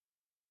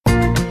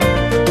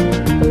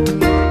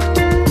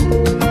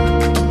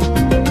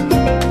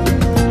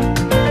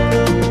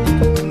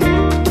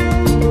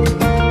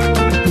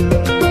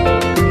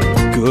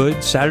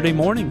Saturday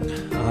morning.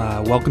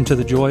 Welcome to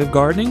The Joy of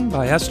Gardening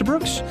by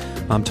Estabrooks.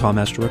 I'm Tom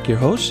Estabrook, your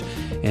host,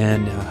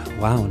 and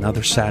wow,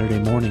 another Saturday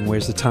morning.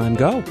 Where's the time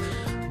go?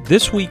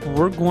 This week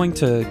we're going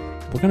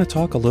to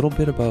talk a little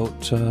bit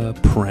about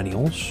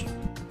perennials.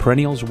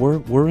 Perennials.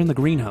 We're in the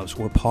greenhouse.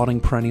 We're potting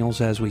perennials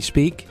as we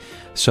speak.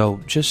 So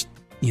just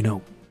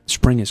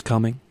spring is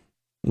coming.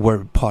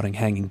 We're potting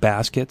hanging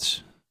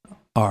baskets.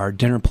 Our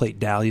dinner plate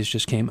dahlias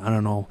just came. I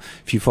don't know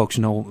if you folks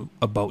know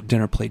about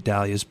dinner plate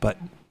dahlias, but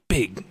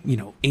big,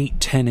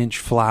 8-10-inch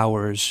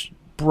flowers,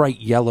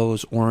 bright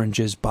yellows,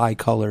 oranges,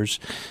 bicolors.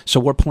 So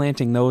we're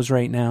planting those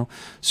right now.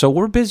 So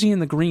we're busy in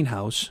the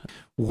greenhouse.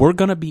 We're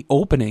going to be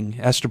opening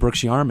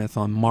Estabrooks Yarmouth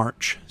on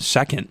March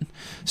 2nd,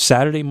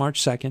 Saturday,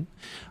 March 2nd.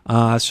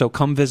 So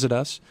come visit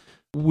us.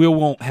 We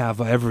won't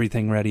have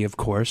everything ready, of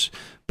course,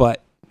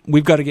 but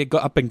we've got to get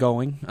up and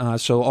going.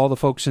 So all the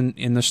folks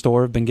in the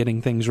store have been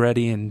getting things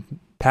ready and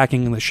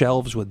packing the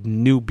shelves with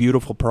new,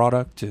 beautiful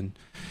product.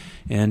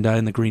 And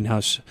in the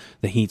greenhouse,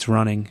 the heat's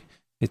running.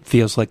 It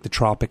feels like the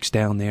tropics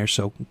down there.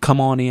 So come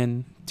on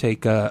in,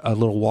 take a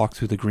little walk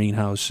through the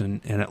greenhouse,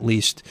 and at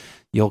least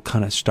you'll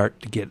kind of start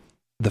to get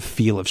the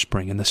feel of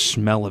spring and the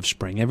smell of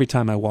spring. Every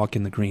time I walk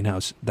in the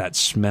greenhouse, that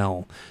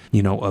smell,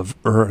 of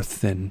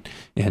earth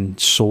and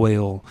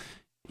soil,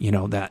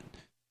 that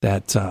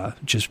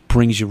just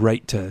brings you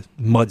right to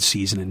mud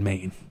season in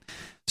Maine.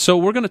 So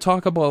we're going to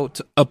talk about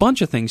a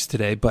bunch of things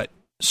today, but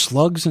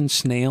slugs and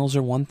snails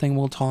are one thing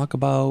we'll talk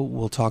about.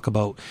 We'll talk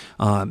about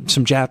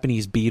some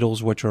Japanese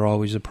beetles, which are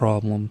always a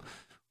problem.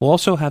 We'll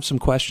also have some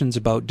questions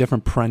about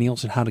different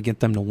perennials and how to get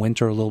them to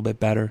winter a little bit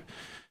better.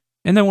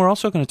 And then we're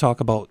also going to talk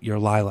about your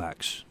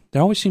lilacs.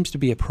 There always seems to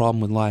be a problem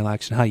with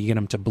lilacs and how you get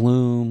them to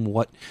bloom,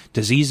 what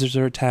diseases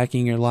are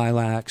attacking your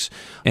lilacs,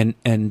 and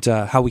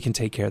how we can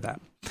take care of that.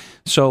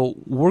 So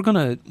we're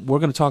gonna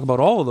talk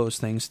about all of those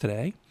things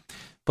today,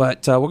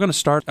 but we're going to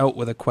start out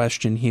with a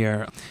question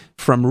here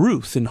from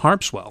Ruth in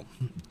Harpswell,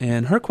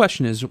 and her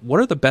question is: what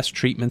are the best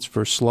treatments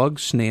for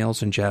slugs,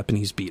 snails, and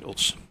Japanese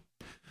beetles?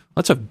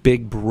 That's a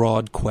big,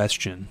 broad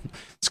question.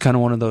 It's kind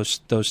of one of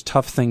those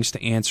tough things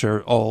to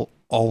answer all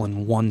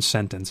in one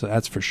sentence,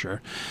 that's for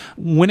sure.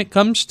 When it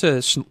comes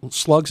to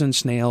slugs and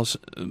snails,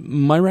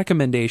 my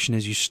recommendation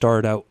is you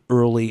start out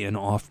early and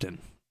often.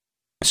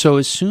 So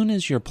as soon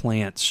as your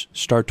plants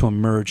start to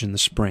emerge in the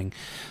spring,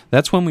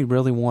 that's when we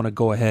really want to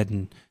go ahead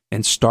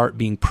and start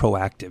being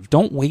proactive.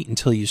 Don't wait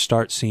until you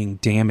start seeing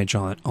damage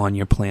on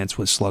your plants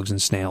with slugs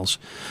and snails.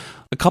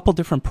 A couple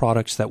different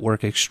products that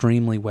work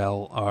extremely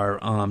well are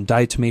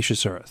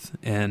diatomaceous earth,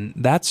 and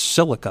that's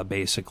silica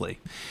basically.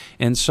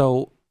 And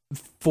so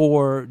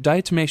for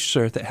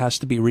diatomaceous earth, it has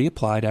to be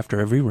reapplied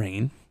after every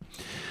rain.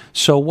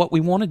 So what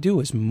we want to do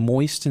is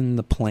moisten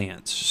the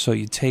plants. So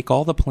you take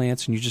all the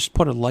plants and you just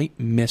put a light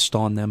mist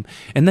on them,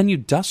 and then you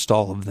dust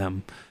all of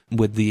them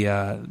with the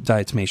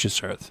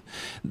diatomaceous earth.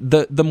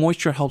 The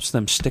moisture helps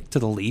them stick to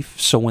the leaf,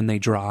 so when they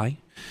dry,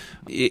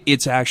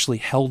 it's actually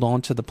held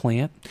onto the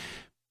plant.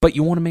 But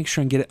you want to make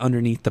sure and get it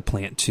underneath the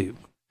plant too.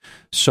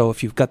 So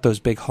if you've got those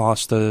big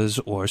hostas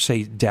or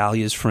say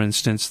dahlias, for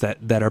instance,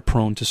 that are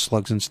prone to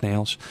slugs and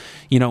snails,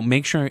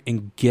 make sure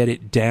and get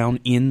it down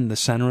in the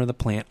center of the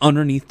plant,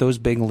 underneath those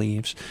big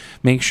leaves.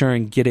 Make sure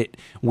and get it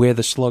where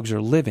the slugs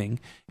are living,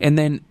 and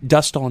then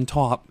dust on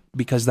top,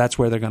 because that's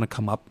where they're going to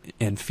come up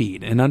and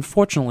feed. And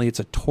unfortunately,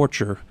 it's a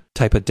torture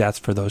type of death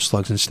for those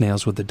slugs and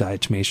snails with the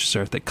diatomaceous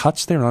earth. It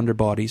cuts their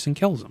underbodies and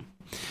kills them.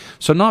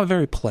 So not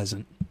very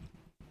pleasant.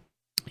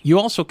 You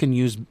also can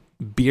use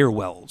beer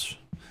wells.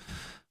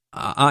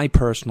 I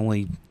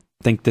personally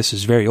think this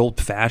is very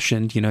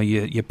old-fashioned.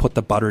 You put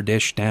the butter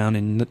dish down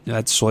and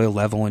at soil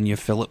level and you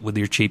fill it with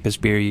your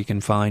cheapest beer you can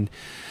find.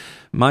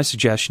 My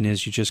suggestion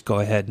is you just go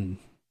ahead and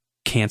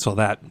cancel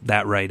that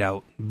right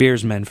out.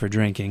 Beer's meant for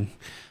drinking,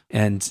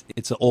 and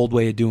it's an old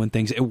way of doing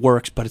things. It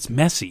works, but it's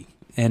messy.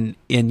 And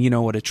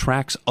it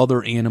attracts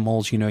other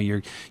animals.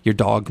 Your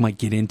dog might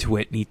get into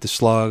it and eat the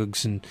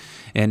slugs,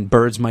 and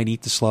birds might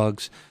eat the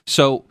slugs.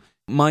 So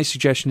my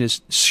suggestion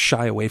is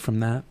shy away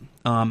from that.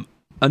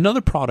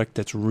 Another product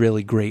that's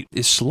really great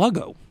is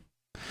Sluggo.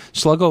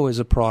 Sluggo is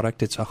a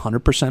product, it's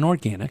 100%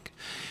 organic.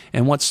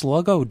 And what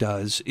Sluggo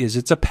does is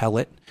it's a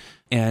pellet,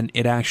 and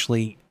it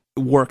actually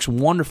works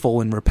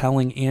wonderful in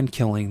repelling and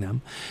killing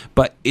them.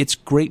 But it's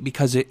great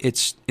because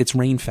it's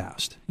rain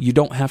fast. You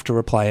don't have to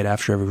apply it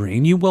after every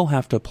rain. You will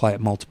have to apply it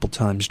multiple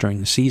times during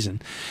the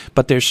season.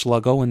 But there's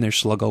Sluggo and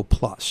there's Sluggo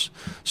Plus.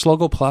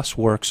 Sluggo Plus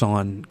works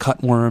on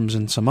cutworms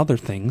and some other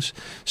things,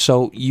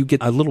 so you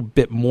get a little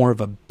bit more of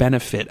a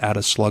benefit out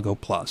of Sluggo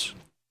Plus.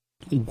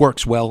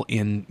 Works well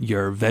in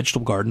your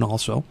vegetable garden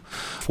also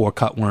for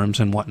cutworms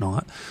and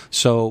whatnot.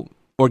 So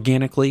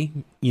organically,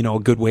 a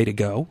good way to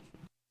go.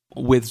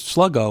 With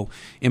Sluggo,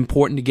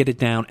 important to get it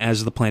down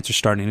as the plants are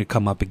starting to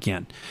come up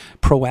again.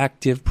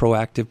 Proactive.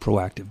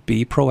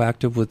 Be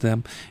proactive with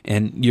them,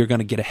 and you're going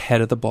to get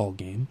ahead of the ball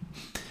game.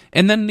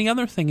 And then the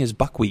other thing is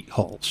buckwheat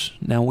hulls.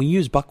 Now, we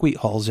use buckwheat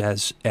hulls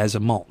as a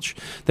mulch.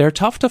 They're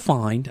tough to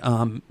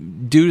find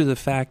due to the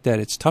fact that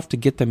it's tough to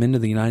get them into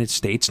the United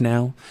States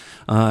now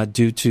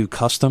due to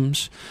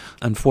customs.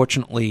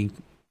 Unfortunately,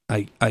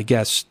 I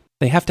guess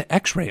they have to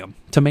x-ray them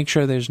to make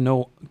sure there's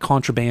no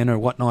contraband or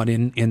whatnot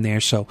in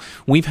there. So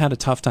we've had a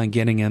tough time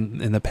getting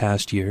them in the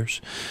past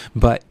years.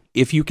 But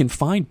if you can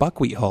find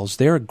buckwheat hulls,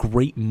 they're a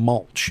great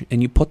mulch,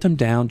 and you put them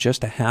down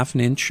just a half an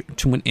inch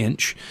to an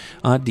inch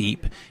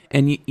deep,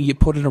 and you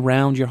put it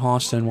around your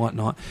hosta and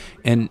whatnot,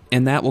 and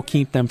that will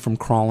keep them from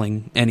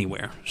crawling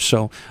anywhere.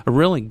 So a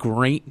really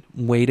great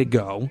way to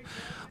go.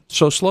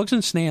 So slugs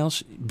and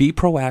snails, be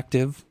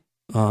proactive.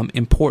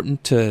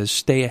 Important to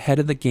stay ahead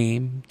of the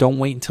game. Don't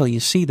wait until you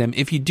see them.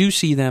 If you do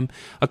see them,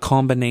 a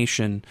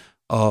combination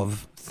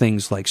of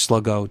things like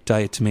sluggo,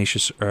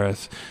 diatomaceous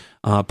earth,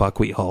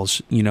 buckwheat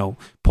hulls,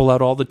 pull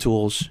out all the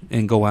tools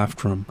and go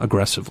after them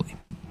aggressively.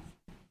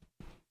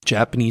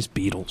 Japanese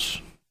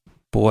beetles.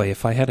 Boy,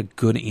 if I had a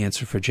good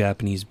answer for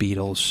Japanese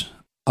beetles,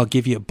 I'll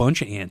give you a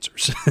bunch of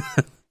answers.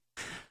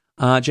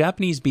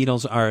 Japanese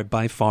beetles are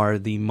by far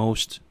the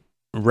most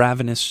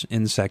ravenous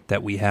insect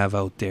that we have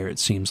out there, it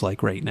seems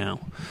like right now.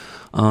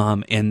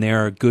 And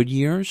there are good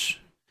years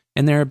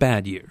and there are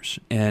bad years,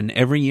 and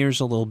every year is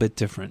a little bit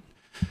different.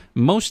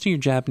 Most of your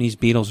Japanese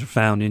beetles are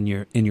found in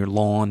your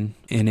lawn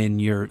and in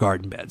your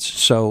garden beds.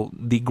 So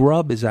the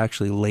grub is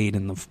actually laid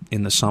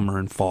in the summer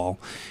and fall,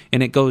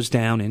 and it goes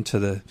down into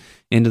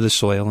the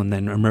soil and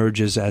then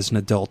emerges as an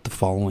adult the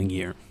following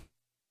year.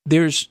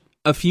 There's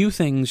a few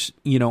things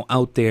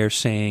out there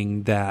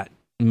saying that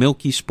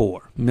milky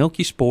spore.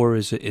 Milky spore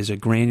is a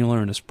granular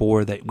and a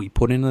spore that we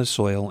put into the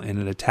soil, and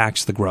it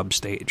attacks the grub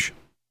stage.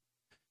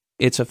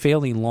 It's a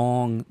fairly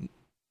long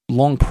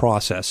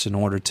process in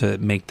order to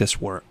make this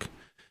work.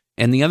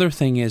 And the other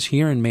thing is,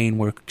 here in Maine,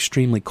 we're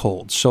extremely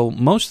cold. So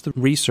most of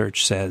the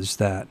research says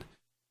that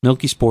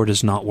milky spore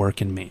does not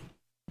work in Maine.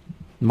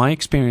 My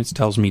experience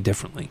tells me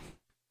differently.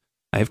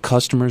 I have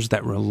customers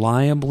that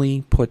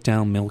reliably put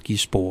down milky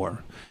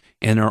spore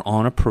and are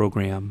on a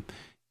program,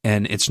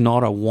 and it's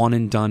not a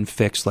one-and-done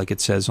fix like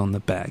it says on the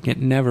bag. It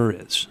never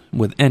is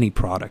with any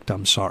product,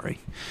 I'm sorry.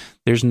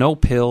 There's no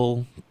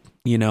pill,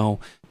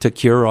 to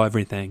cure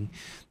everything.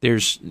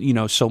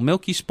 So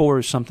milky spore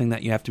is something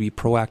that you have to be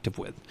proactive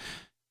with.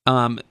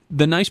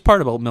 The nice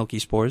part about milky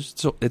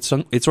spores,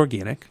 it's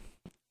organic,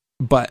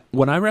 but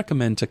what I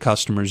recommend to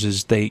customers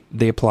is they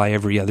apply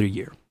every other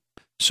year.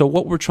 So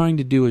what we're trying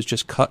to do is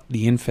just cut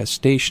the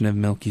infestation of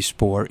milky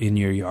spore in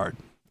your yard.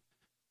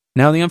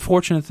 Now, the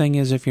unfortunate thing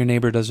is if your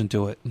neighbor doesn't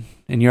do it,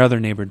 and your other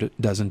neighbor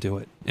doesn't do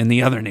it, and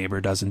the other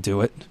neighbor doesn't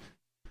do it,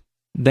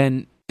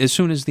 then as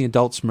soon as the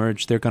adults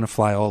merge, they're going to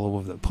fly all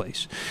over the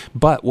place.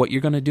 But what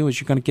you're going to do is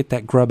you're going to get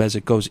that grub as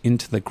it goes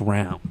into the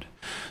ground.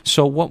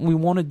 So what we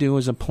want to do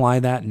is apply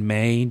that in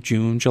May,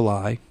 June,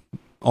 July,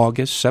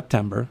 August,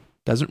 September.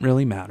 Doesn't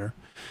really matter.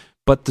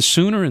 But the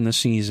sooner in the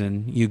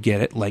season you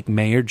get it, like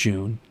May or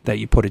June, that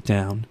you put it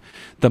down,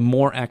 the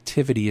more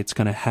activity it's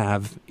going to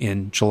have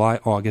in July,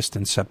 August,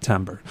 and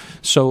September.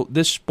 So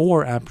this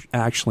spore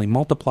actually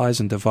multiplies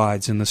and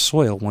divides in the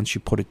soil once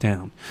you put it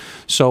down.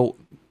 So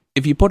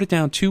if you put it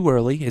down too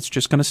early, it's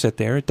just going to sit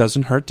there. It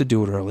doesn't hurt to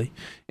do it early,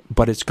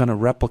 but it's going to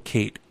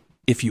replicate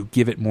if you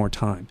give it more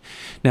time.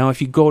 Now,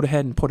 if you go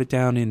ahead and put it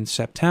down in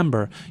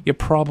September, you're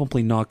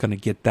probably not going to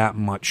get that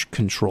much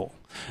control,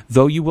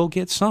 though you will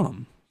get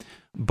some.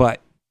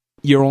 But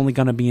you're only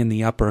going to be in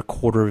the upper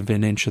quarter of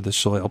an inch of the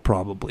soil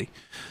probably.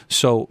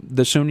 So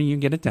the sooner you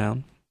get it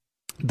down,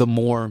 the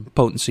more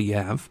potency you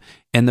have,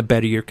 and the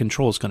better your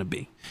control is going to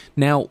be.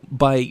 Now,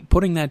 by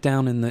putting that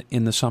down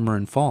in the summer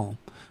and fall,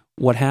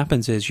 what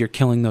happens is you're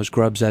killing those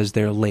grubs as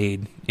they're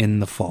laid in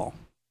the fall.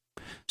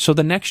 So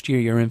the next year,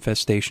 your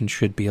infestation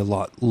should be a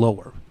lot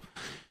lower.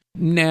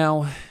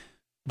 Now,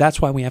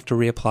 that's why we have to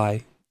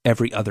reapply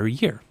every other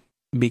year,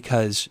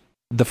 because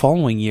the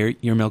following year,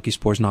 your milky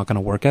spore is not going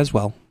to work as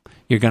well.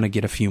 You're going to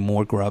get a few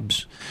more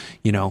grubs,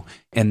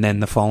 and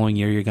then the following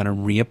year, you're going to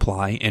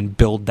reapply and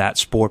build that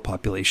spore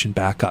population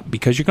back up,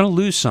 because you're going to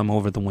lose some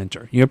over the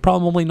winter. You're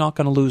probably not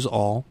going to lose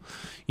all,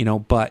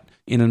 but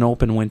in an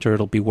open winter,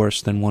 it'll be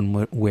worse than one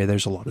where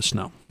there's a lot of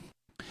snow.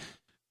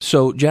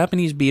 So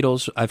Japanese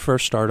beetles, I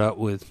first start out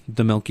with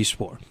the milky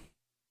spore.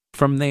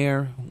 From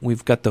there,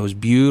 we've got those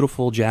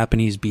beautiful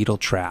Japanese beetle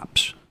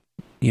traps.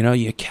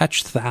 You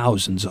catch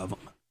thousands of them.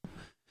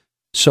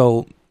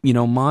 So,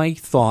 my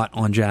thought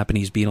on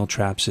Japanese beetle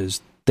traps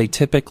is they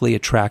typically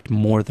attract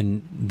more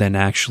than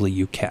actually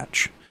you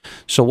catch.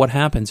 So what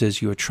happens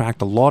is you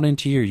attract a lot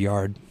into your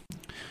yard,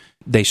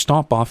 they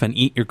stomp off and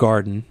eat your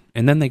garden,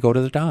 and then they go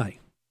to die.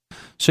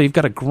 So you've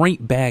got a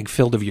great bag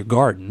filled of your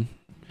garden,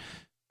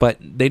 but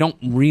they don't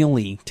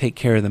really take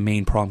care of the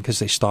main problem because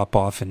they stop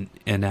off and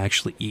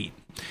actually eat.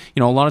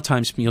 A lot of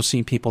times you'll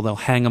see people, they'll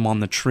hang them on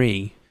the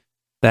tree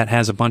that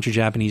has a bunch of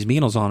Japanese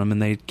beetles on them, and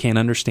they can't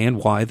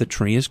understand why the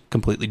tree is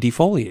completely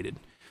defoliated.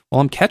 Well,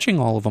 I'm catching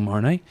all of them,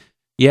 aren't I?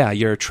 Yeah,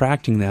 you're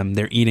attracting them,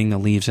 they're eating the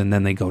leaves, and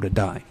then they go to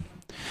die.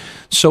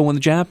 So when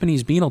the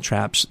Japanese beetle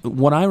traps,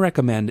 what I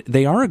recommend,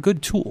 they are a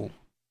good tool.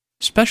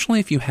 especially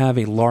if you have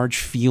a large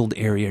field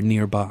area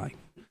nearby.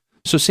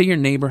 So say your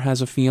neighbor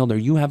has a field or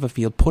you have a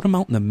field, put them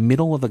out in the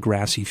middle of the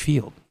grassy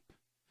field.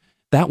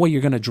 That way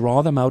you're going to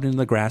draw them out into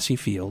the grassy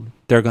field.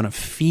 They're going to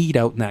feed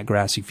out in that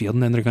grassy field,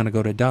 and then they're going to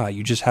go to die.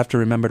 You just have to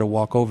remember to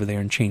walk over there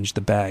and change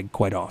the bag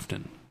quite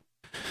often.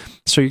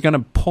 So you're going to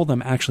pull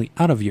them actually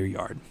out of your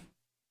yard.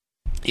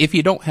 If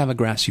you don't have a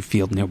grassy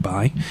field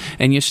nearby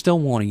and you still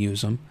want to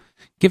use them,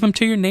 give them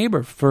to your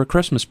neighbor for a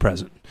Christmas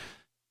present.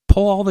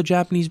 Pull all the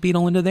Japanese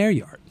beetle into their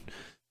yard.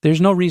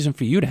 There's no reason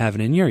for you to have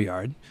it in your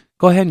yard.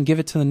 Go ahead and give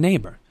it to the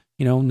neighbor.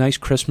 Nice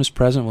Christmas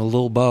present with a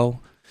little bow.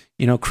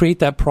 Create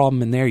that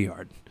problem in their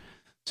yard.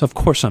 So, of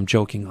course, I'm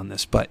joking on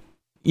this, but,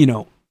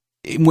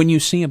 when you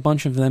see a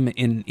bunch of them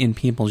in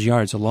people's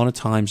yards, a lot of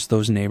times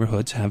those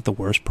neighborhoods have the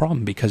worst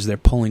problem because they're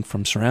pulling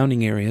from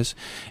surrounding areas,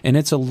 and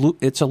it's a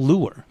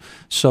lure.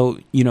 So,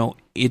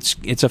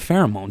 it's a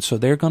pheromone, so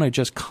they're going to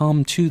just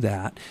come to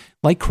that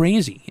like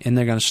crazy, and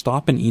they're going to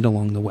stop and eat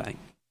along the way.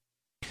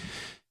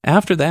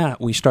 After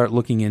that, we start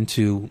looking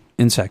into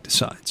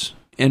insecticides.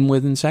 And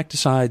with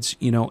insecticides,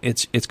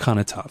 it's kind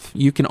of tough.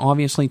 You can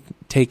obviously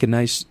take a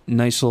nice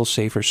little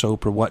safer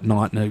soap or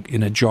whatnot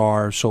in a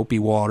jar, soapy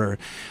water,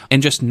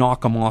 and just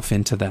knock them off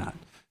into that.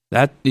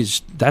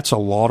 That's a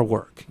lot of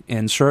work.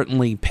 And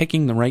certainly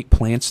picking the right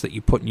plants that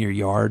you put in your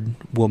yard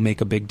will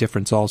make a big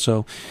difference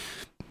also.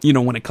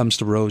 When it comes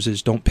to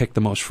roses, don't pick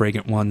the most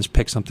fragrant ones.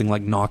 Pick something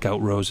like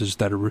knockout roses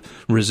that are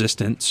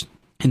resistant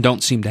and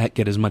don't seem to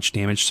get as much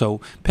damage. So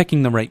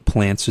picking the right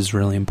plants is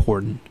really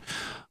important.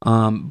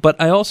 But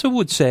I also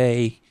would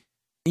say,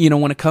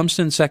 when it comes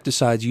to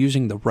insecticides,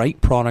 using the right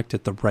product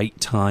at the right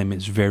time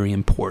is very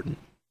important.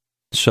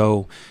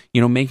 So,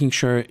 making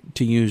sure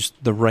to use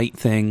the right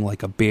thing,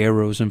 like a Bayer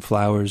Rose and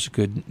Flowers,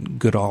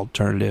 good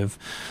alternative.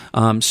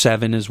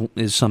 Sevin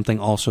is something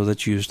also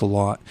that's used a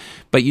lot.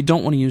 But you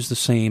don't want to use the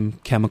same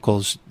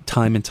chemicals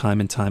time and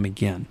time and time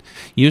again.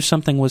 Use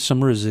something with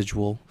some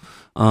residual,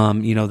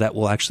 that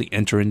will actually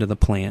enter into the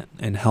plant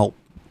and help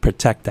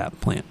protect that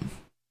plant.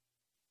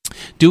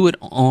 Do it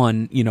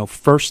on,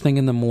 first thing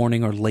in the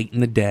morning or late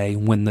in the day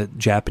when the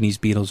Japanese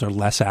beetles are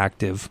less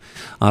active.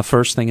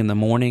 First thing in the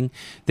morning,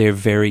 they're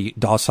very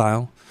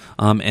docile,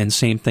 and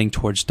same thing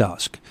towards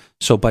dusk.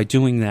 So by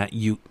doing that,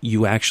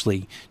 you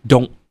actually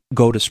don't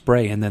go to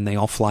spray and then they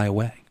all fly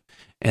away.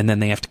 And then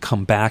they have to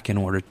come back in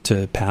order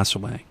to pass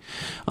away.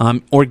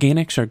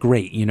 Organics are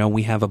great.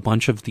 We have a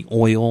bunch of the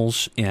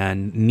oils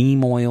and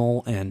neem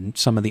oil and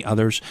some of the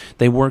others.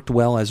 They worked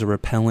well as a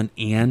repellent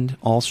and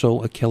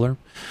also a killer.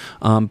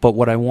 But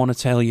what I want to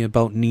tell you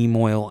about neem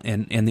oil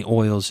and the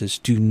oils is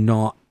do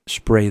not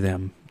spray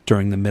them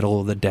during the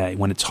middle of the day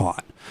when it's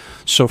hot.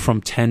 So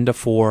from 10 to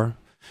 4,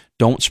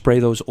 don't spray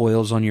those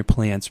oils on your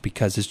plants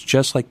because it's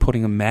just like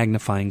putting a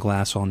magnifying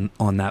glass on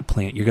that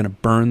plant. You're going to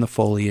burn the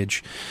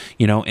foliage,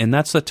 and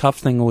that's the tough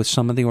thing with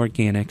some of the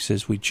organics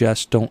is we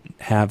just don't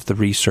have the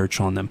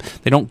research on them.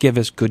 They don't give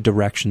us good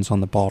directions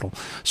on the bottle.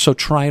 So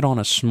try it on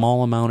a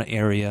small amount of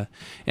area,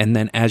 and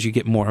then as you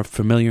get more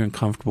familiar and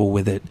comfortable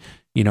with it,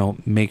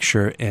 make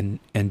sure and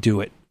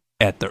do it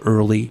at the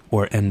early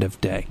or end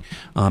of day.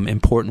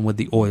 Important with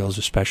the oils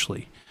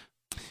especially.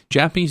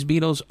 Japanese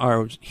beetles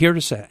are here to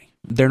stay.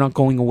 They're not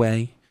going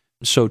away.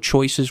 So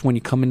choices when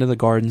you come into the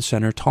garden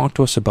center, talk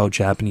to us about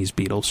Japanese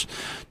beetles.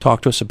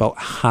 Talk to us about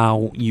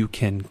how you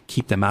can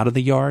keep them out of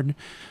the yard.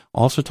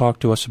 Also talk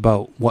to us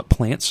about what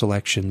plant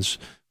selections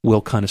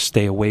will kind of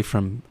stay away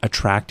from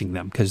attracting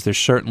them because there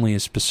certainly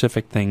is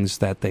specific things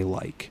that they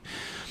like.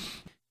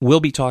 We'll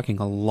be talking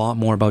a lot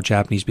more about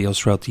Japanese beetles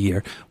throughout the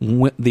year.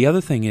 The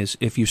other thing is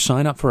if you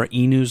sign up for our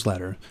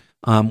e-newsletter,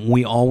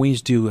 we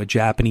always do a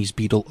Japanese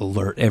beetle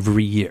alert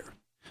every year.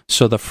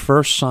 So the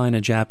first sign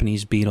of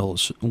Japanese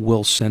beetles,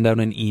 we'll send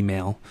out an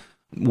email,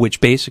 which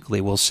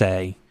basically will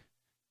say,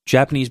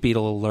 Japanese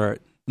beetle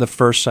alert, the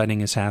first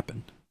sighting has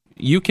happened.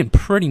 You can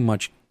pretty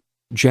much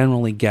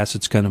generally guess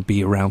it's going to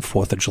be around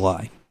 4th of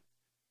July.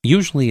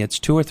 Usually it's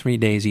 2 or 3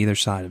 days either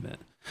side of it.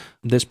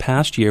 This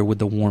past year with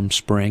the warm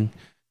spring,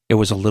 it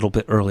was a little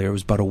bit earlier. It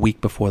was about a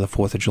week before the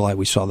 4th of July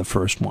we saw the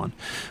first one.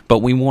 But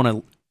we want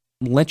to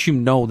let you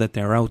know that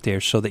they're out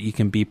there so that you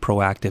can be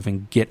proactive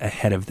and get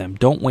ahead of them.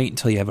 Don't wait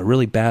until you have a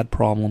really bad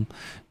problem.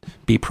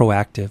 Be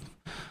proactive.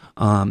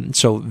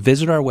 So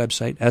visit our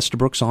website,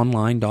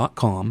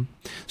 estabrooksonline.com,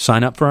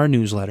 sign up for our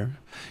newsletter,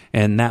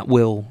 and that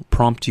will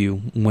prompt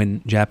you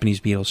when Japanese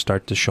beetles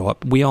start to show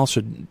up. We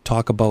also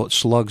talk about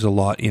slugs a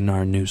lot in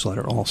our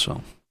newsletter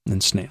also,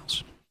 and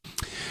snails.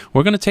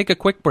 We're going to take a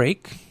quick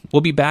break.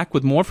 We'll be back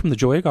with more from the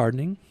Joy of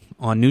Gardening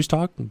on News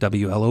Talk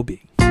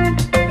WLOB.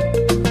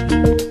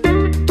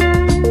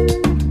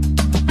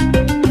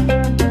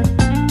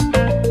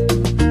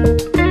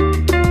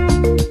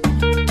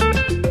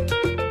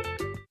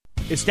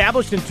 It's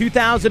Established in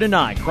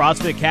 2009,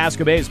 CrossFit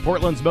Casco Bay is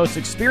Portland's most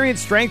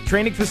experienced strength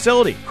training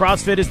facility.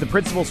 CrossFit is the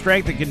principal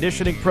strength and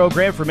conditioning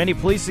program for many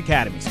police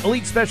academies,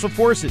 elite special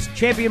forces,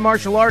 champion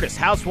martial artists,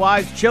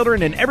 housewives,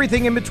 children, and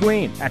everything in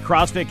between. At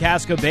CrossFit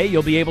Casco Bay,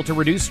 you'll be able to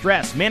reduce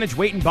stress, manage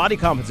weight and body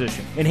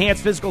composition,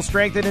 enhance physical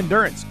strength and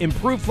endurance,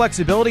 improve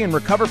flexibility, and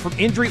recover from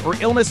injury or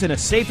illness in a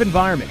safe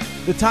environment.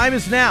 The time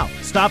is now.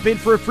 Stop in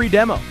for a free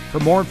demo.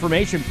 For more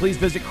information, please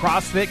visit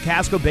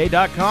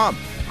CrossFitCascoBay.com.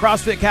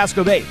 CrossFit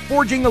Casco Bay,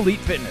 forging elite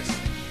fitness.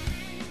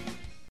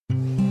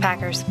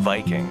 Packers.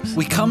 Vikings.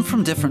 We come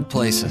from different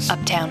places.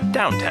 Uptown.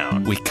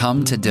 Downtown. We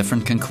come to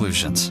different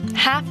conclusions.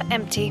 Half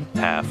empty.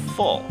 Half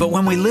full. But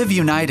when we live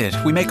united,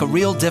 we make a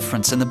real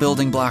difference in the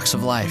building blocks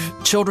of life.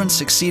 Children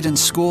succeed in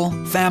school,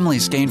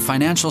 families gain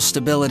financial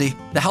stability,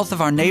 the health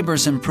of our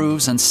neighbors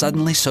improves, and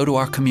suddenly so do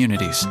our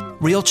communities.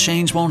 Real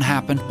change won't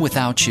happen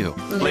without you.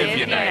 Live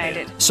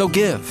United. So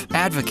give,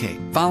 advocate,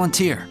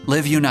 volunteer,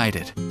 Live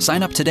United.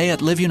 Sign up today at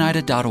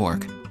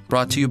liveunited.org.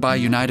 Brought to you by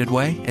United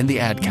Way and the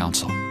Ad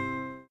Council.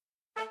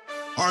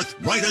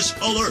 Arthritis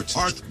alert!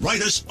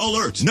 Arthritis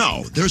alert!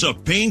 Now, there's a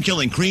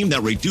pain-killing cream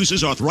that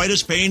reduces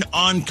arthritis pain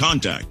on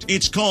contact.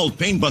 It's called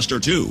Painbuster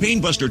 2.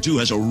 Painbuster 2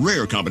 has a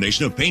rare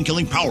combination of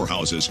pain-killing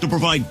powerhouses to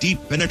provide deep,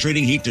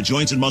 penetrating heat to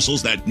joints and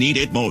muscles that need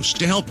it most.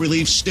 To help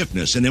relieve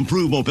stiffness and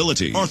improve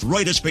mobility,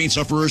 arthritis pain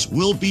sufferers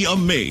will be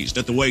amazed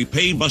at the way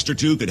Painbuster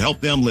 2 could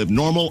help them live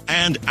normal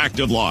and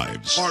active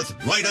lives.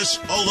 Arthritis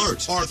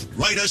alert!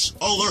 Arthritis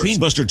alert!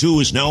 Painbuster 2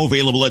 is now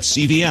available at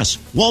CVS,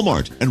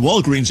 Walmart, and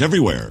Walgreens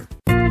everywhere.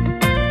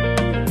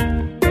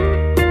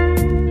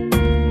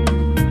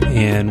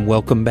 And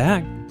welcome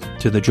back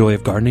to The Joy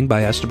of Gardening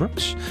by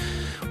Estabrooks.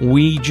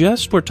 We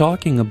just were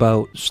talking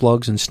about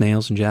slugs and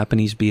snails and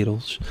Japanese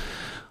beetles.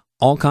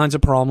 All kinds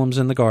of problems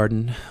in the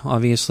garden.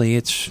 Obviously,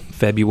 it's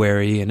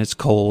February and it's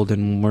cold,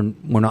 and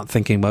we're not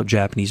thinking about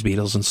Japanese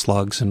beetles and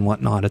slugs and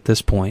whatnot at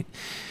this point.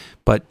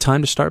 But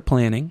time to start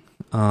planning.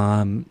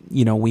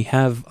 We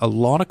have a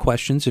lot of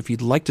questions. If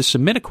you'd like to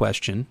submit a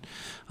question,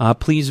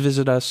 please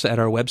visit us at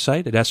our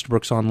website at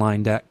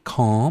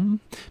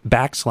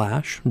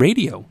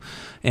estabrooksonline.com/radio,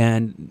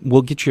 and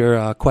we'll get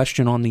your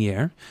question on the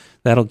air.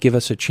 That'll give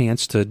us a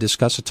chance to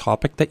discuss a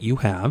topic that you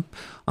have.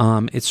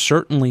 It's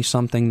certainly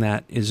something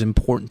that is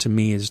important to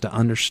me, is to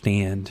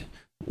understand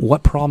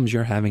what problems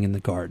you're having in the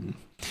garden.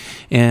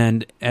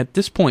 And at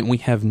this point, we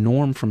have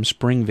Norm from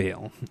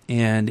Springvale,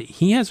 and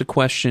he has a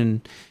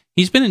question.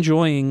 He's been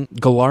enjoying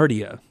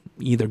Gaillardia,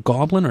 either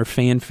goblin or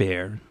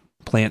fanfare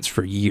plants,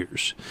 for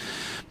years,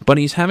 but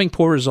he's having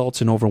poor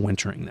results in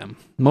overwintering them.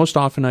 Most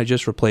often, I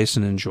just replace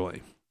and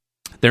enjoy.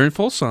 They're in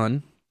full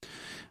sun,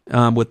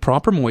 with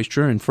proper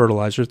moisture and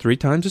fertilizer 3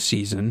 times a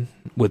season,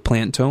 with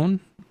plant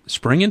tone,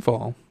 spring and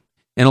fall,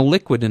 and a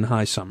liquid in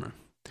high summer.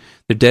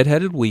 They're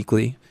deadheaded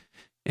weekly,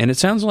 and it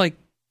sounds like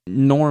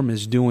Norm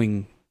is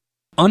doing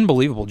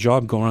unbelievable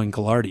job growing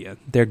Gaillardia.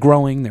 They're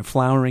growing, they're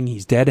flowering,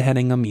 he's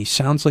deadheading them. He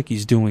sounds like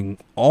he's doing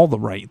all the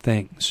right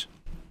things.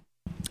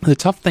 The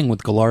tough thing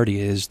with Gaillardia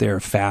is they're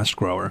a fast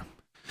grower,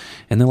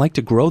 and they like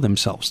to grow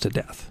themselves to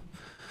death.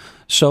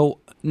 So,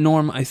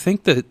 Norm, I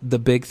think that the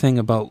big thing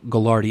about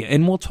Gaillardia,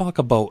 and we'll talk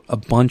about a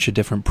bunch of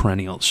different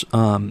perennials.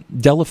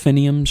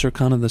 Delphiniums are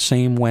kind of the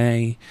same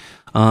way.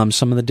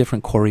 Some of the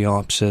different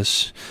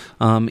Coreopsis,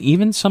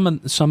 even some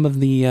of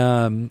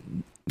the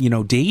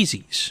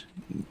daisies.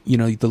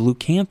 The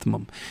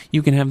leucanthemum,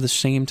 you can have the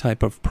same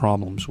type of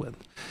problems with.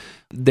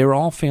 They're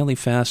all fairly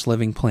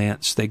fast-living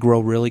plants. They grow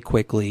really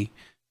quickly,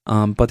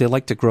 but they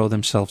like to grow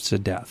themselves to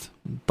death.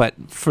 But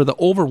for the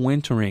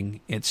overwintering,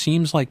 it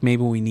seems like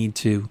maybe we need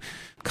to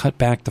cut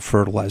back the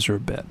fertilizer a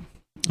bit.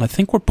 I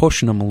think we're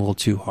pushing them a little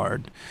too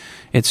hard.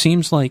 It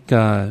seems like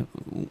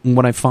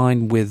what I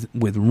find with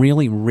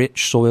really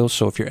rich soil,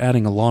 so if you're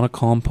adding a lot of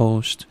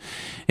compost,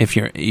 if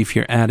you're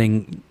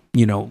adding,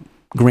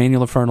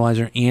 granular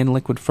fertilizer and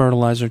liquid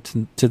fertilizer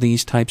to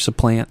these types of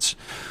plants,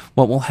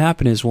 what will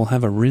happen is we'll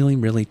have a really,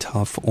 really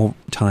tough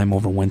time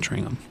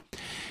overwintering them.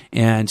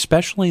 And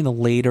especially the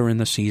later in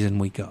the season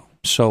we go.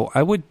 So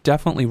I would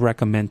definitely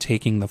recommend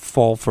taking the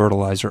fall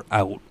fertilizer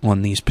out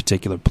on these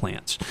particular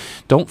plants.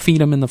 Don't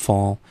feed them in the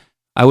fall.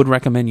 I would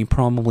recommend you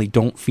probably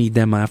don't feed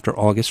them after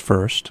August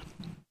 1st.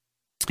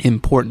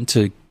 Important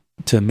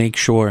to make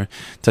sure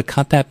to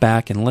cut that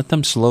back and let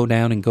them slow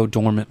down and go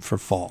dormant for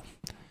fall.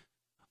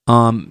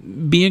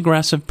 Be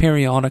aggressive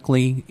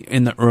periodically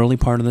in the early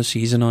part of the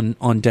season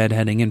on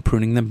deadheading and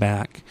pruning them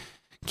back.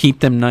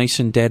 Keep them nice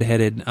and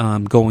deadheaded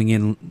going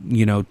in,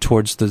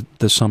 towards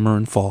the summer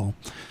and fall.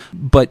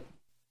 But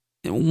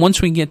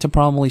once we get to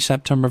probably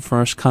September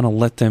 1st, kind of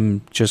let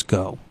them just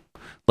go.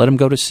 Let them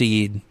go to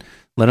seed.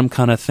 Let them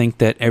kind of think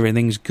that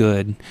everything's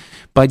good.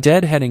 By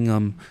deadheading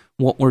them,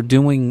 what we're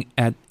doing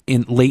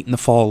late in the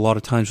fall, a lot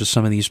of times with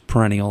some of these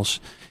perennials,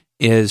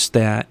 is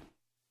that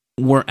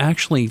we're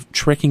actually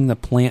tricking the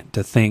plant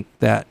to think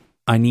that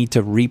I need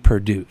to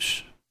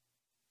reproduce.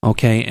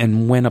 Okay,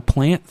 and when a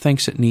plant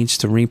thinks it needs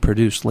to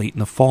reproduce late in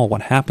the fall,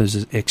 what happens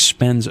is it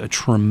expends a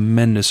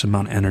tremendous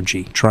amount of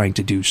energy trying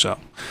to do so.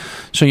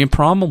 So you're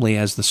probably,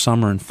 as the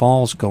summer and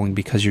fall's going,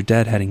 because you're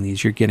deadheading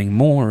these, you're getting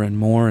more and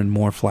more and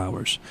more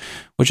flowers,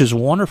 which is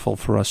wonderful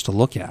for us to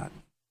look at.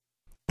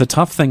 The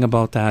tough thing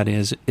about that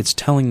is it's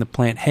telling the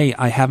plant, hey,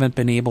 I haven't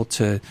been able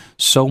to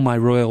sow my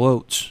royal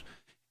oats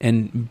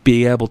and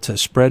be able to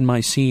spread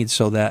my seeds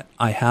so that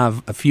I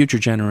have a future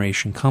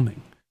generation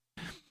coming.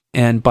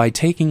 And by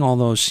taking all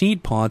those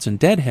seed pods and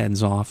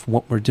deadheads off,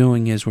 what we're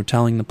doing is we're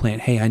telling the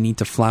plant, hey, I need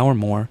to flower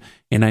more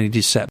and I need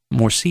to set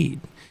more seed.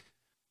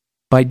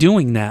 By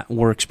doing that,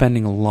 we're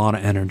expending a lot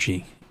of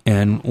energy.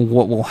 And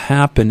what will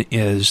happen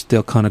is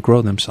they'll kind of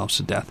grow themselves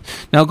to death.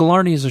 Now,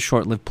 Gaillardia is a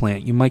short-lived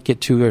plant. You might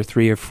get 2 or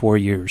 3 or 4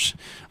 years.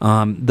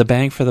 The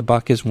bang for the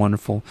buck is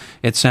wonderful.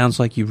 It sounds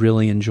like you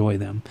really enjoy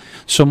them.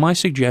 So my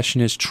suggestion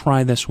is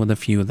try this with a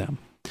few of them.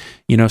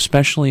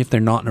 Especially if they're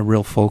not in a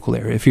real focal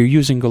area. If you're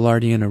using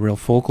Gaillardia in a real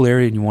focal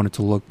area and you want it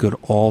to look good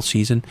all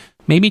season,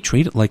 maybe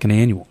treat it like an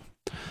annual,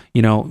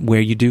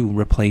 where you do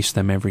replace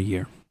them every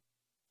year.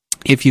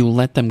 If you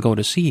let them go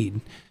to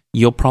seed,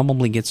 you'll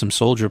probably get some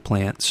soldier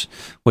plants,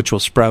 which will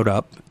sprout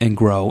up and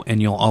grow,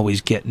 and you'll always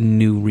get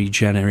new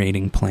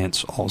regenerating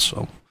plants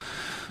also.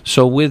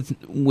 So with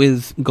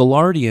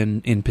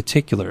Gaillardia in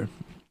particular,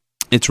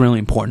 it's really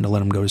important to let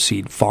them go to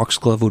seed.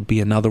 Foxglove would be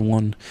another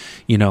one.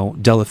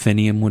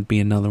 Delphinium would be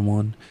another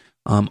one.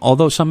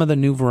 Although some of the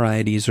new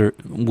varieties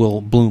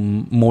will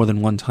bloom more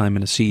than one time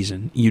in a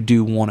season, you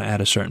do want to, at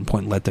a certain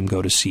point, let them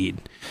go to seed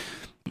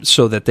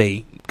so that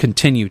they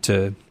continue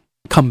to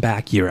come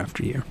back year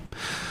after year.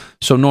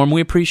 So, Norm,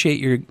 we appreciate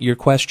your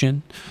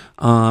question.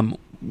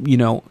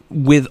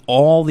 With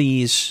all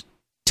these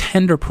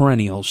tender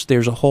perennials,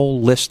 there's a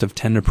whole list of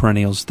tender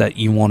perennials that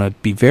you want to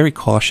be very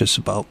cautious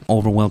about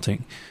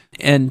overwilting.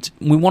 And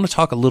we want to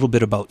talk a little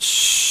bit about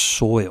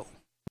soil.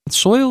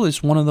 Soil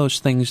is one of those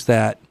things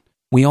that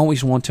we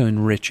always want to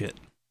enrich it.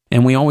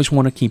 And we always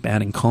want to keep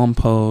adding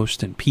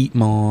compost and peat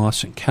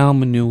moss and cow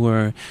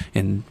manure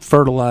and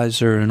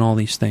fertilizer and all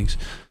these things.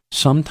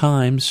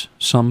 Sometimes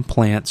some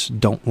plants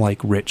don't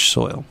like rich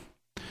soil.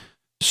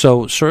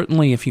 So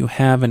certainly if you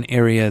have an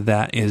area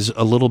that is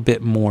a little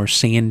bit more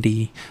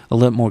sandy, a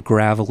little more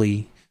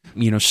gravelly,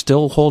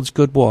 still holds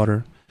good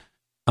water,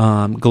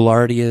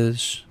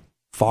 Gaillardias,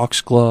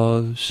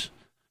 foxgloves,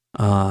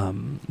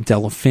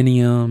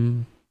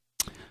 Delphinium,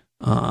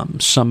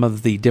 some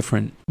of the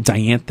different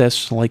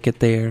dianthus like it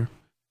there.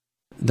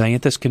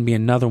 Dianthus can be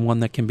another one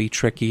that can be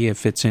tricky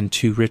if it's in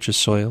too rich a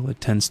soil. It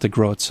tends to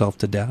grow itself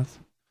to death.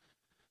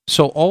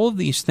 So all of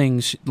these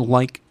things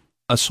like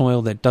a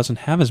soil that doesn't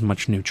have as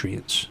much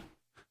nutrients.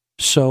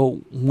 So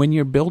when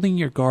you're building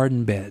your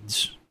garden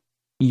beds,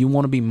 you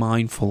want to be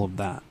mindful of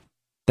that.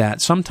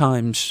 That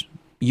sometimes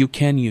you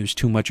can use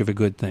too much of a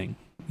good thing.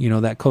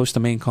 That Coast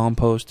of Maine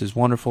compost is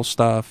wonderful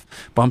stuff.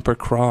 Bumper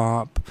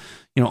crop,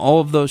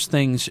 all of those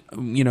things,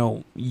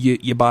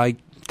 you buy a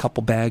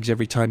couple bags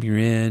every time you're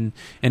in,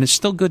 and it's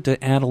still good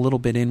to add a little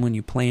bit in when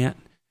you plant,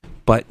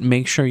 but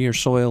make sure your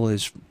soil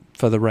is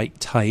for the right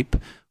type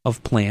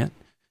of plant,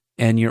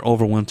 and your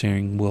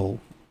overwintering will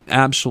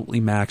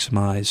absolutely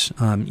maximize.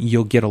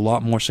 You'll get a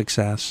lot more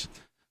success.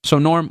 So,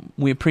 Norm,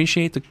 we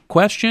appreciate the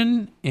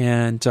question,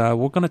 and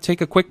we're going to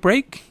take a quick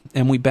break,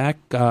 and we'll be back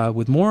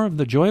with more of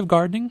The Joy of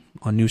Gardening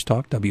on News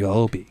Talk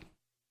WLOB.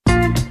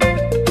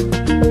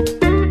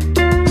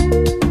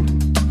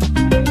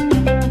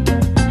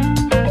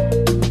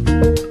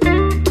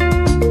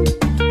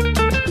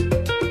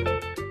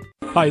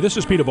 Hi, this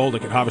is Peter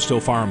Boldick at Harvest Hill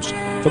Farms.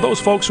 For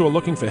those folks who are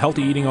looking for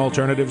healthy eating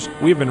alternatives,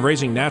 we have been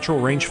raising natural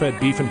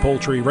range-fed beef and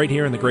poultry right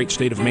here in the great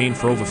state of Maine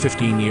for over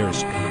 15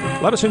 years.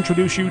 Let us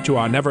introduce you to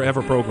our Never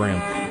Ever program.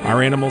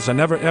 Our animals are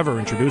never ever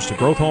introduced to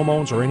growth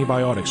hormones or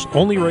antibiotics,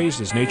 only raised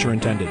as nature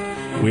intended.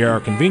 We are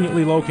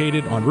conveniently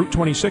located on Route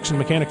 26 in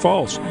Mechanic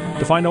Falls.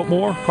 To find out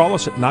more, call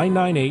us at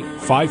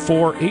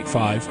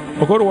 998-5485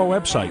 or go to our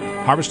website,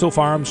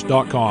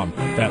 harvesthillfarms.com.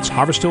 That's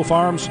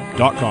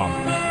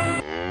harvesthillfarms.com.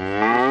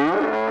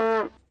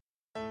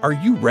 Are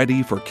you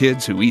ready for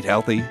kids who eat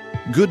healthy?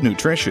 Good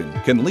nutrition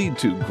can lead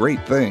to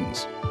great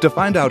things. To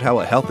find out how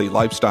a healthy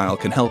lifestyle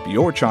can help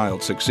your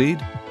child succeed,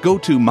 go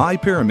to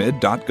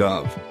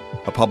mypyramid.gov.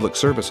 A public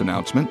service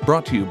announcement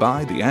brought to you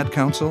by the Ad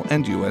Council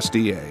and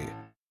USDA.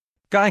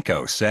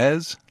 Geico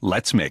says,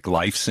 let's make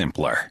life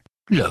simpler.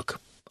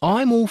 Look,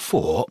 I'm all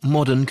for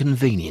modern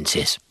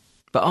conveniences.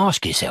 But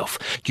ask yourself,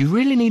 do you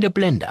really need a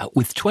blender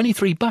with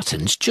 23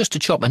 buttons just to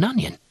chop an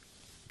onion?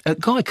 At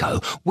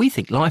Geico, we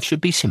think life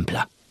should be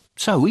simpler.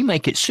 So we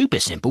make it super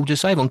simple to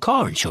save on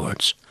car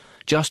insurance.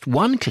 Just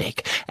one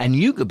click and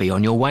you could be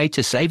on your way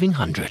to saving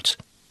hundreds.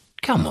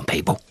 Come on,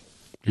 people.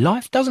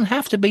 Life doesn't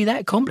have to be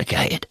that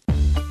complicated.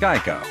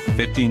 Geico.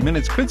 15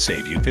 minutes could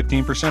save you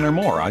 15% or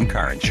more on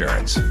car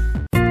insurance.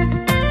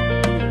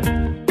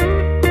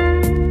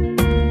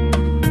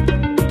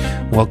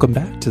 Welcome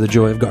back to The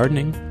Joy of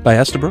Gardening by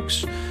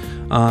Estabrooks.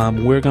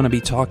 We're going to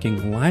be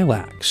talking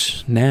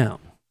lilacs now.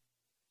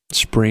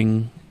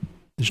 Spring.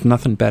 There's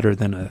nothing better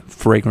than a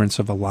fragrance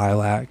of a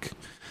lilac.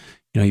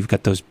 You've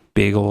got those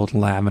big old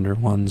lavender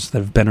ones that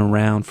have been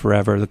around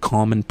forever, the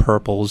common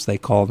purples, they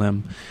call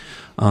them.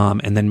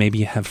 And then maybe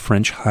you have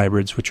French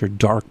hybrids, which are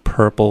dark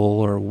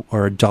purple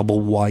or a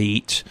double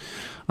white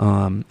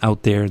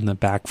out there in the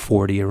back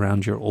 40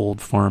 around your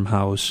old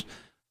farmhouse.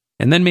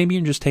 And then maybe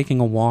you're just taking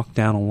a walk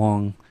down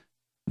along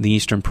the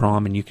Eastern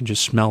Prom and you can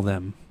just smell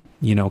them,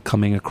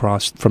 coming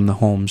across from the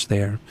homes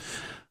there.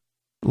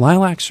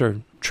 Lilacs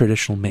are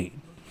traditional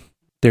Maine.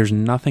 There's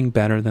nothing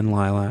better than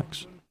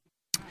lilacs.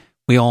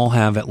 We all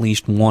have at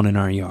least one in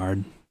our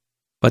yard,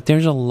 but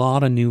there's a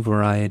lot of new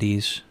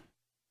varieties.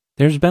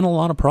 There's been a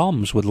lot of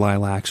problems with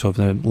lilacs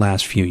over the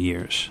last few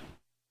years.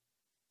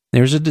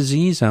 There's a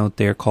disease out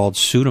there called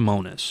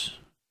Pseudomonas,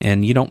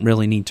 and you don't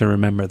really need to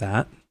remember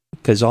that,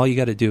 because all you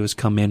got to do is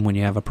come in when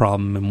you have a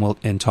problem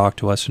and talk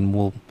to us, and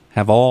we'll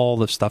have all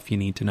the stuff you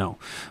need to know.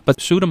 But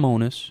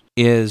Pseudomonas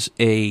is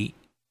a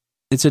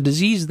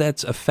disease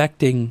that's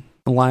affecting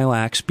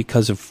lilacs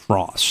because of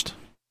frost.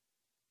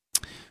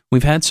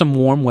 We've had some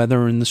warm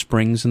weather in the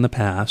springs in the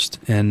past,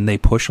 and they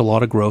push a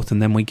lot of growth,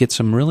 and then we get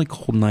some really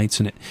cold nights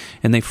in it,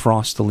 and they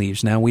frost the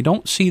leaves. Now, we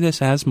don't see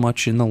this as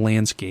much in the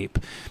landscape,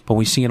 but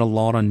we see it a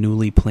lot on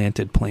newly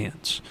planted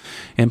plants.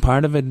 And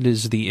part of it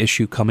is the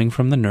issue coming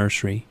from the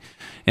nursery,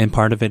 and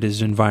part of it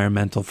is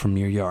environmental from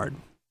your yard.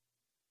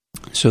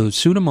 So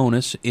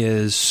Pseudomonas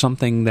is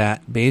something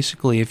that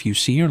basically if you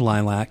see your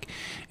lilac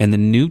and the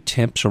new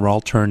tips are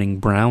all turning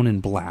brown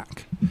and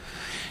black,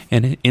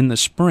 and in the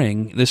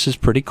spring, this is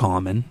pretty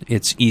common.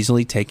 It's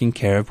easily taken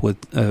care of with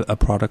a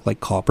product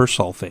like copper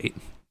sulfate.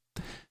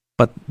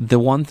 But the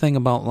one thing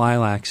about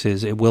lilacs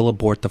is it will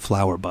abort the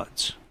flower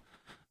buds.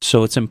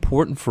 So it's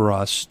important for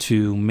us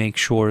to make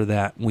sure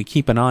that we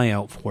keep an eye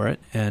out for it.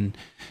 And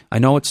I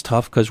know it's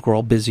tough because we're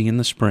all busy in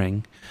the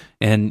spring.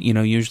 And,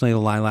 usually the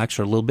lilacs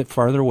are a little bit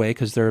farther away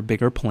because they're a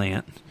bigger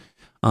plant.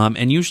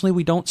 And usually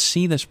we don't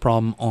see this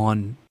problem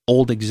on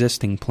old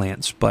existing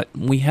plants, but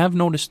we have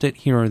noticed it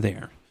here or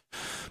there.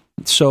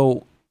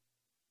 So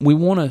we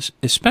want to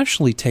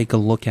especially take a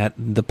look at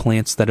the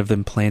plants that have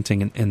been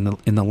planting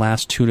in the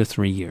last 2 to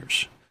 3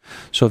 years.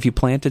 So if you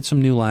planted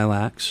some new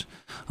lilacs,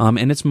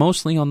 and it's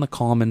mostly on the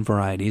common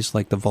varieties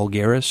like the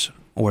vulgaris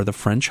or the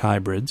French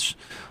hybrids,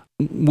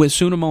 with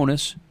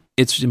Pseudomonas,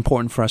 it's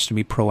important for us to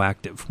be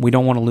proactive. We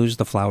don't want to lose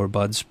the flower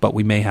buds, but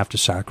we may have to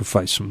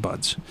sacrifice some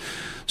buds.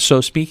 So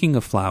speaking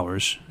of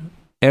flowers,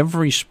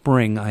 every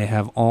spring I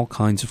have all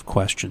kinds of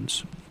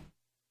questions.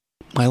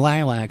 My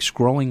lilac's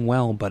growing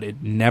well, but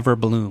it never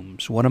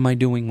blooms. What am I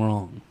doing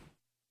wrong?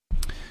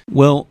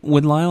 Well,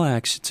 with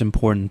lilacs, it's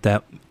important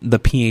that the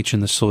pH in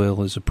the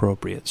soil is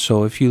appropriate.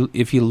 So if you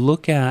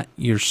look at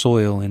your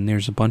soil and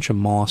there's a bunch of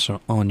moss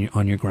on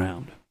your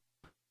ground,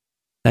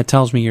 that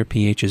tells me your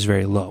pH is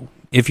very low.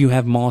 If you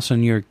have moss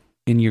in your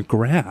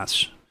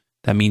grass,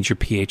 that means your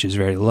pH is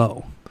very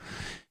low.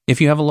 If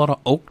you have a lot of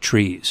oak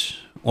trees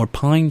or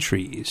pine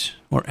trees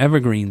or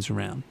evergreens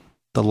around,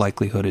 the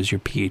likelihood is your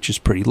pH is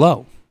pretty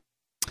low.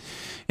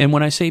 And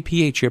when I say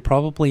pH, you're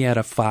probably at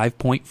a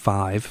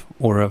 5.5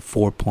 or a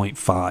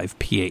 4.5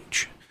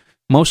 pH.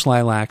 Most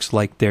lilacs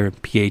like their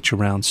pH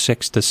around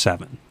 6 to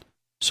 7.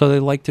 So they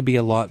like to be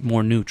a lot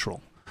more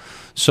neutral.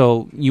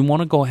 So you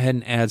want to go ahead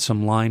and add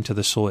some lime to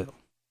the soil.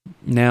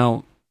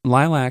 Now,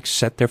 lilacs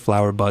set their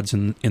flower buds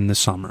in the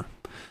summer.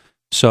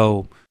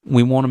 So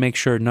we want to make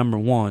sure, number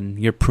one,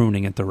 you're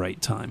pruning at the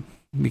right time.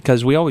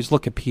 Because we always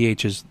look at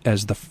pH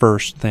as the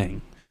first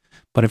thing.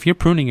 But if you're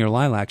pruning your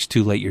lilacs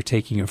too late, you're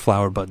taking your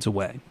flower buds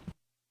away.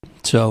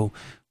 So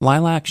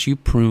lilacs you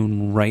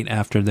prune right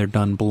after they're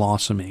done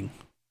blossoming,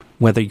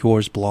 whether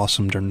yours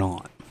blossomed or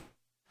not.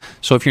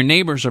 So if your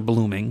neighbors are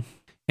blooming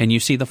and you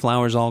see the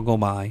flowers all go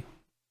by,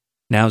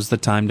 now's the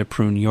time to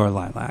prune your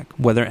lilac,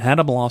 whether it had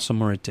a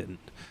blossom or it didn't.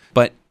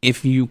 But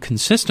if you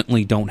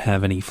consistently don't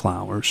have any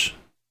flowers,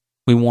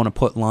 we want to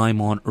put lime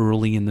on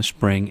early in the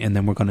spring, and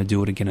then we're going to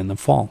do it again in the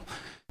fall.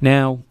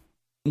 Now,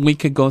 we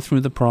could go through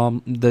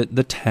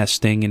the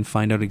testing and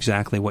find out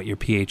exactly what your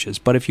pH is.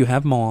 But if you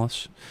have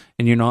moss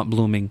and you're not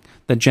blooming,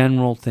 the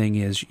general thing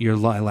is your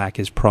lilac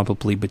is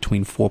probably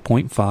between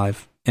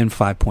 4.5 and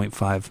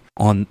 5.5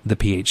 on the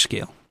pH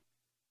scale.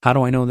 How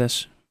do I know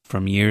this?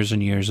 From years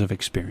and years of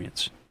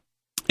experience.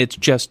 It's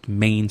just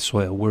Maine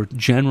soil. We're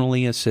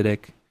generally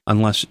acidic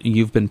unless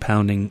you've been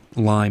pounding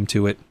lime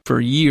to it for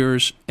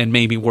years, and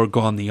maybe we're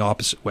gone the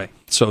opposite way.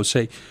 So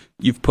say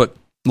you've put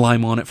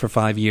lime on it for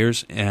 5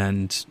 years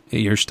and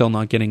you're still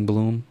not getting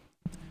bloom,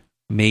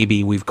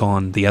 maybe we've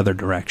gone the other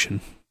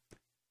direction.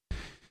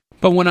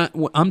 But when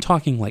I'm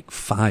talking like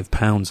 5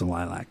 pounds of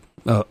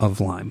of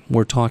lime,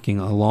 we're talking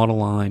a lot of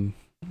lime.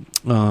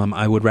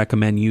 I would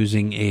recommend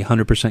using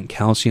 100%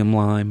 calcium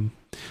lime.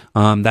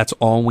 That's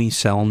all we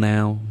sell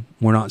now.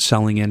 We're not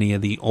selling any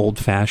of the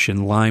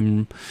old-fashioned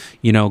lime,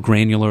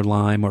 granular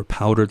lime or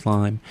powdered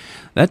lime.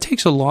 That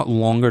takes a lot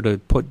longer to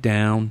put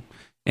down.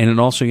 And it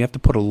also, you have to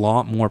put a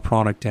lot more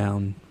product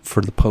down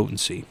for the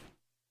potency.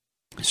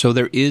 So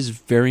there is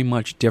very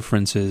much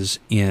differences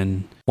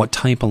in what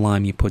type of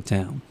lime you put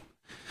down.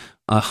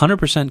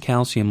 100%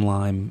 calcium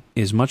lime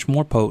is much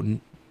more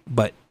potent,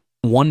 but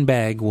one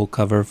bag will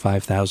cover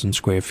 5,000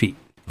 square feet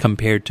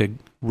compared to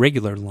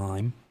regular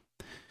lime,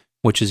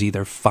 which is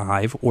either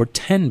 5 or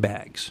 10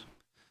 bags.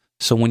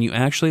 So when you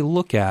actually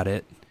look at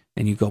it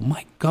and you go,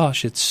 my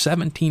gosh, it's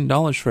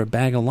 $17 for a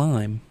bag of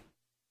lime.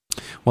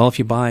 Well, if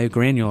you buy a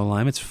granular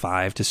lime, it's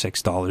 $5 to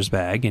 $6 a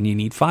bag, and you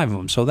need 5 of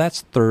them. So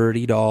that's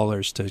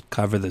 $30 to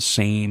cover the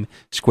same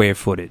square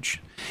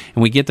footage.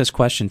 And we get this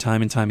question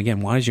time and time again,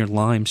 why is your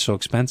lime so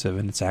expensive?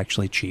 And it's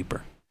actually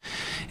cheaper.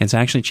 It's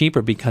actually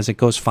cheaper because it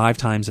goes 5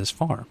 times as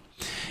far.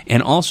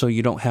 And also,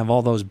 you don't have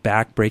all those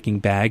back-breaking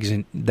bags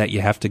that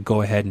you have to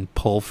go ahead and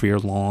pull for your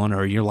lawn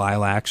or your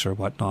lilacs or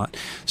whatnot.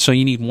 So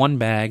you need one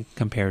bag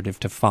comparative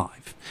to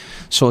 5.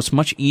 So it's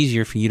much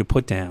easier for you to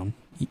put down.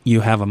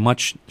 You have a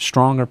much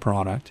stronger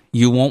product.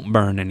 You won't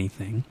burn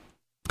anything.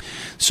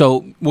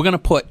 So we're going to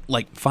put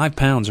like 5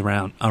 pounds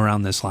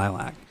around this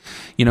lilac.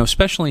 You know,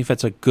 especially if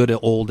it's a good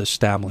old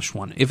established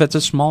one. If it's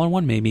a smaller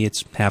one, maybe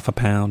it's half a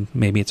pound,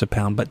 maybe it's a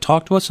pound. But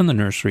talk to us in the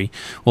nursery.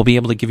 We'll be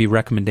able to give you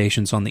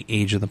recommendations on the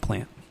age of the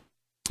plant.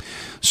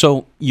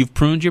 So you've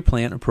pruned your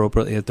plant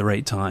appropriately at the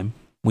right time.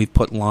 We've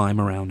put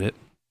lime around it.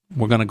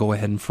 We're going to go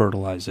ahead and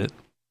fertilize it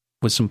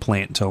with some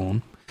plant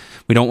tone.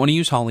 We don't want to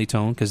use holly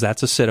tone because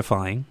that's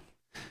acidifying.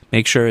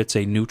 Make sure it's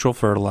a neutral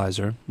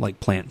fertilizer like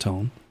plant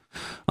tone.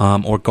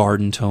 Or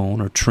garden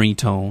tone or tree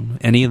tone.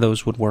 Any of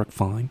those would work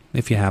fine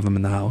if you have them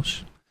in the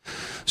house.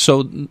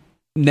 So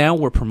now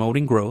we're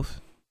promoting growth.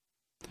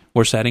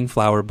 We're setting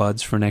flower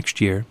buds for next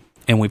year,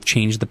 and we've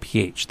changed the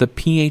pH. The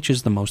pH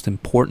is the most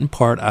important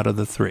part out of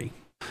the 3.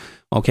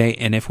 Okay,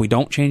 and if we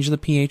don't change the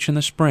pH in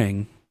the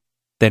spring,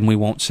 then we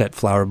won't set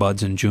flower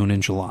buds in June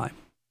and July.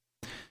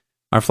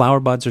 Our flower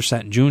buds are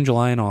set in June,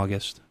 July, and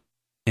August,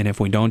 and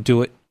if we don't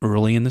do it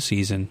early in the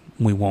season,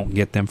 we won't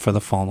get them for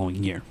the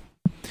following year.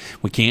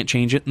 We can't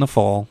change it in the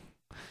fall.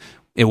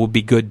 It would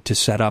be good to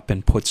set up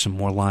and put some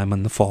more lime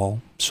in the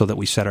fall so that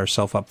we set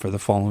ourselves up for the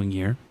following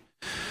year,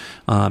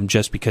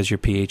 just because your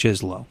pH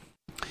is low.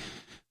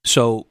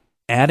 So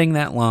adding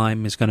that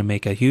lime is going to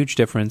make a huge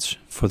difference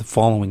for the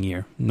following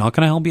year. Not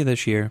going to help you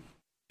this year,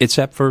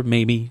 except for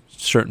maybe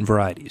certain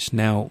varieties.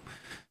 Now,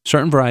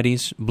 certain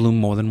varieties bloom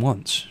more than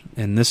once,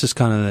 and this is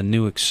kind of the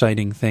new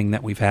exciting thing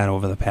that we've had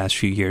over the past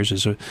few years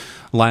is a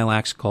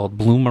lilacs called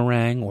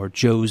Bloomerang or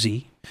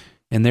Josie.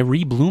 And they're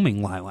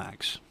reblooming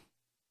lilacs.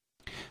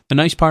 The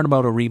nice part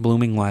about a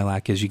reblooming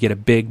lilac is you get a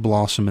big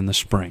blossom in the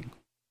spring.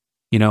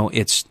 You know,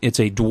 it's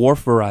a dwarf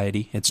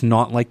variety. It's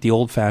not like the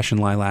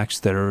old-fashioned lilacs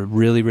that are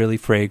really, really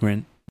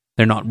fragrant.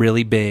 They're not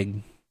really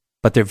big,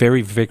 but they're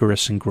very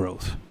vigorous in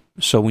growth.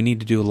 So we need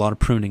to do a lot of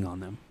pruning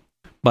on them.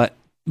 But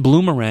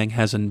Bloomerang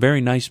has a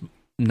very nice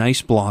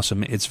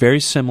blossom. It's very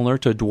similar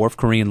to a dwarf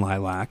Korean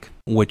lilac,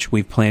 which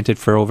we've planted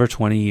for over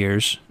 20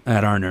 years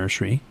at our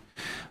nursery.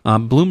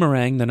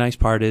 Bloomerang, the nice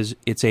part is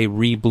it's a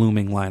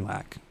reblooming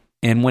lilac.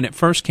 And when it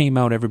first came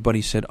out,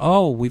 everybody said,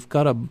 oh, we've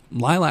got a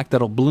lilac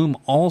that'll bloom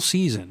all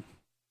season.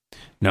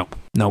 No,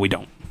 we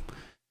don't.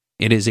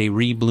 It is a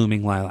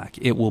reblooming lilac.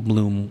 It will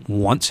bloom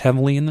once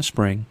heavily in the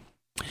spring.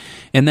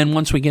 And then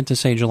once we get to,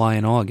 say, July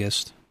and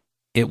August,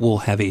 it will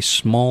have a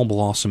small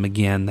blossom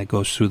again that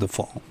goes through the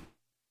fall.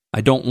 I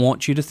don't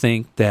want you to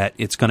think that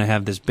it's going to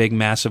have this big,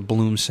 massive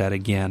bloom set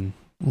again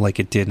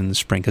like it did in the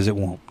spring, because it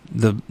won't.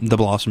 The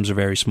blossoms are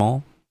very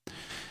small,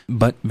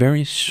 but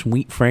very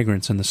sweet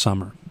fragrance in the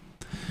summer.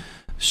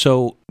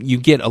 So you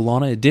get a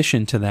lot of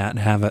addition to that and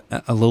have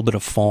a little bit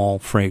of fall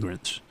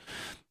fragrance.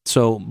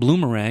 So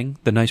Bloomerang,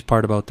 the nice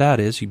part about that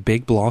is you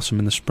big blossom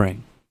in the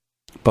spring.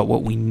 But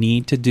what we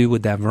need to do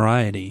with that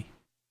variety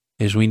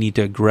is we need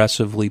to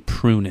aggressively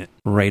prune it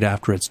right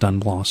after it's done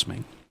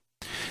blossoming.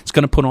 It's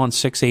going to put on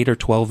 6, 8, or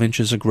 12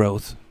 inches of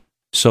growth.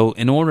 So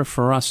in order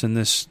for us in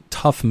this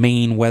tough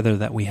Maine weather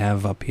that we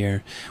have up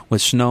here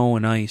with snow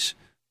and ice,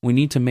 we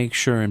need to make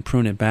sure and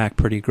prune it back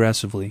pretty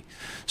aggressively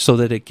so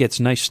that it gets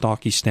nice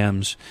stocky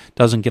stems,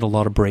 doesn't get a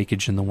lot of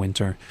breakage in the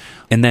winter,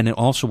 and then it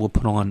also will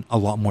put on a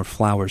lot more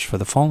flowers for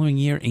the following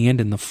year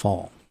and in the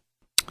fall.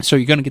 So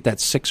you're going to get that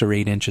 6 or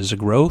 8 inches of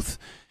growth,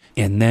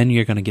 and then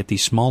you're going to get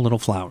these small little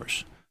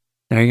flowers.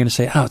 Now you're going to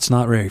say, oh, it's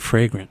not very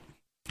fragrant.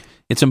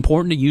 It's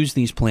important to use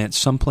these plants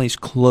someplace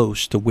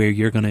close to where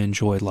you're going to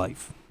enjoy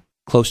life.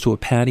 Close to a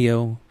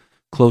patio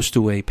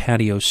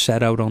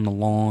set out on the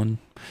lawn,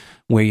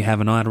 where you have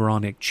an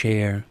Adirondack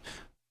chair,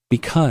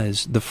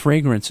 because the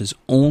fragrance is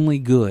only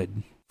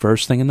good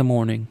first thing in the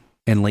morning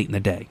and late in the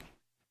day.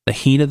 The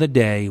heat of the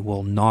day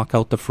will knock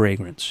out the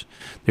fragrance.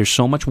 There's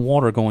so much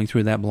water going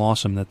through that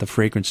blossom that the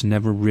fragrance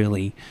never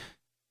really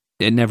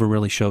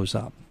shows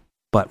up.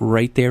 But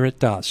right there at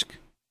dusk,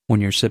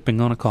 when you're sipping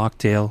on a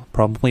cocktail,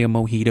 probably a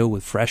mojito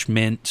with fresh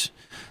mint,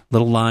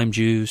 little lime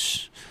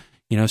juice,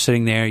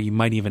 sitting there, you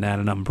might even add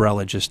an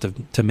umbrella just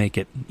to make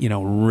it,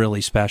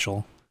 really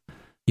special.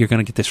 You're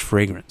going to get this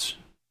fragrance,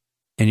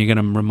 and you're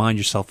going to remind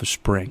yourself of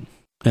spring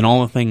and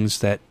all the things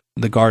that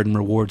the garden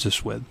rewards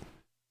us with.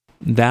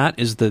 That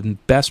is the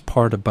best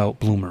part about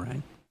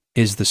Bloomerang,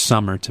 is the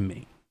summer to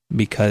me.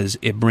 because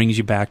it brings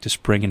you back to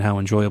spring and how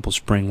enjoyable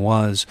spring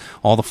was,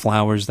 all the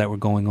flowers that were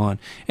going on.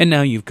 And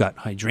now you've got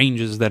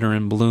hydrangeas that are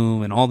in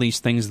bloom and all these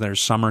things that are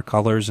summer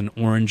colors and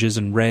oranges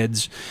and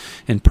reds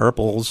and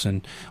purples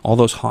and all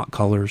those hot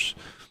colors.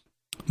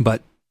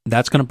 But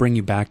that's going to bring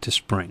you back to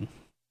spring.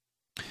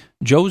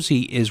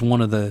 Josie is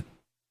one of the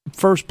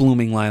first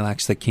blooming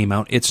lilacs that came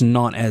out. It's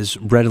not as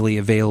readily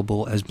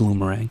available as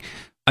Bloomerang.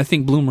 I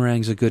think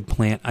Bloomerang's a good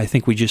plant. I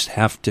think we just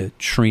have to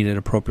treat it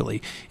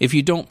appropriately. If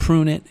you don't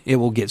prune it, it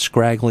will get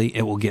scraggly,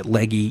 it will get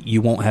leggy,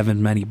 you won't have as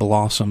many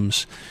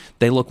blossoms.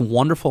 They look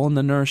wonderful in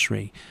the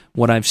nursery.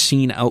 What I've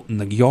seen out in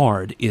the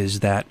yard is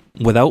that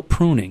without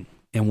pruning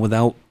and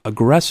without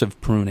aggressive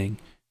pruning,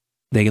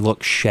 they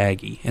look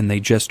shaggy and they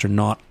just are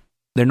not,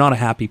 they're not a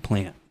happy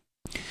plant.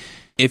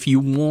 If you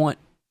want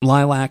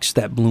lilacs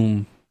that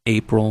bloom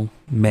April,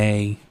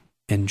 May,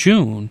 and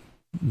June,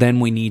 then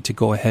we need to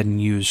go ahead and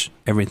use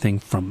everything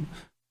from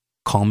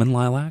common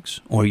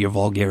lilacs or your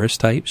vulgaris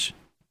types,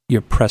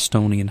 your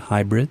Prestonian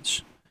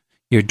hybrids,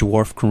 your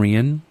dwarf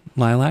Korean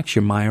lilacs,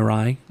 your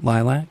Mayuri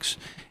lilacs,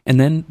 and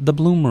then the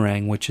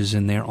Bloomerang, which is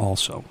in there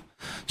also.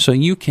 So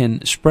you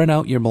can spread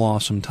out your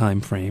blossom time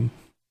frame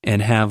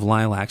and have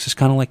lilacs. It's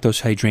kind of like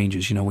those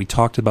hydrangeas. You know, we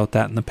talked about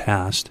that in the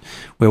past,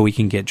 where we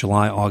can get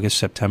July, August,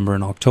 September,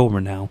 and October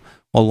now.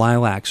 Well,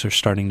 lilacs are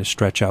starting to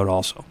stretch out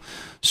also.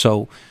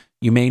 So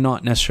you may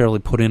not necessarily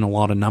put in a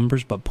lot of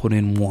numbers, but put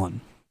in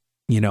one,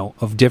 you know,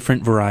 of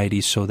different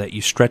varieties so that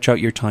you stretch out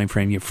your time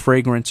frame. Your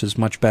fragrance is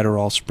much better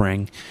all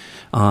spring,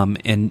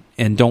 and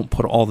don't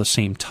put all the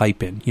same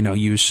type in. You know,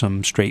 use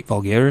some straight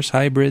vulgaris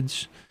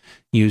hybrids,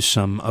 use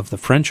some of the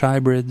French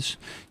hybrids,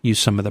 use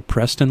some of the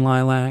Preston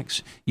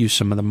lilacs, use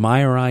some of the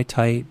Mayuri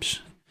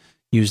types,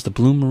 use the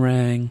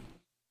Bloomerang.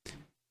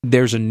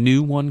 There's a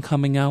new one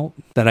coming out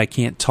that I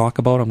can't talk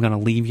about. I'm going to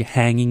leave you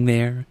hanging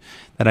there,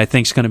 that I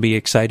think is going to be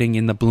exciting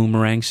in the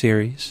Bloomerang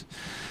series.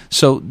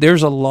 So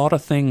there's a lot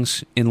of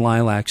things in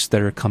lilacs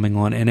that are coming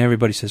on, and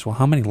everybody says, well,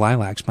 how many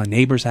lilacs? My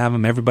neighbors have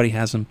them, everybody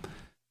has them.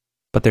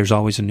 But there's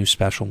always a new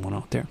special one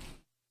out there.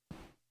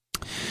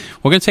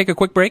 We're going to take a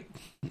quick break.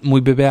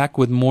 We'll be back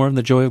with more of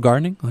The Joy of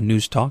Gardening on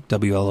News Talk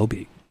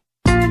WLOB.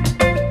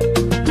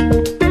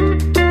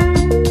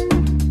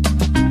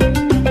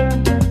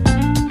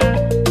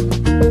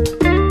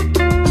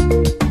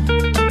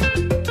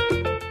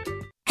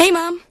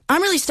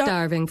 I'm really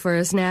starving for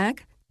a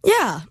snack.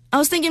 Yeah, I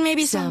was thinking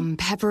maybe some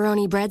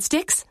pepperoni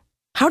breadsticks.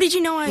 How did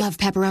you know I love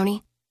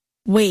pepperoni?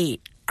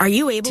 Wait, are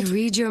you able to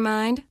read your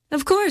mind?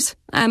 Of course,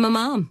 I'm a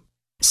mom.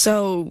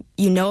 So,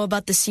 you know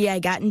about the C I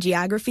got in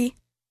geography?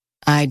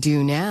 I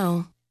do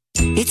now.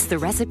 It's the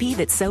recipe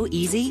that's so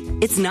easy,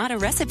 it's not a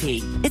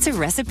recipe. It's a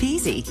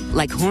recipe-easy,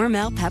 like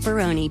Hormel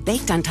pepperoni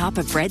baked on top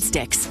of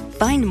breadsticks.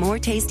 Find more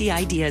tasty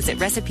ideas at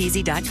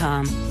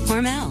recipeasy.com.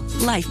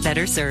 Hormel, life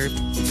better served.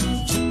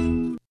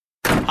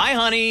 Hi,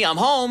 honey, I'm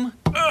home.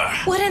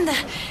 What in the...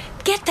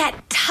 Get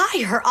that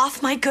tire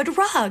off my good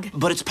rug.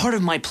 But it's part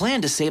of my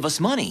plan to save us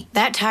money.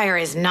 That tire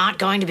is not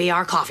going to be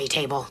our coffee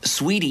table.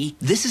 Sweetie,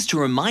 this is to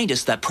remind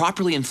us that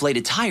properly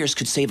inflated tires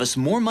could save us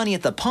more money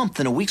at the pump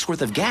than a week's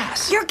worth of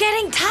gas. You're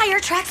getting tire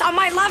tracks on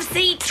my love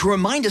seat. To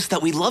remind us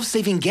that we love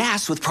saving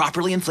gas with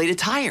properly inflated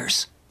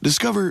tires.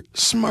 Discover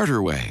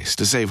smarter ways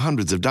to save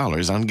hundreds of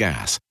dollars on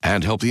gas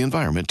and help the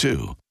environment,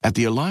 too, at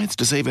the Alliance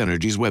to Save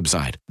Energy's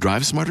website,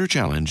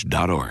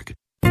 drivesmarterchallenge.org.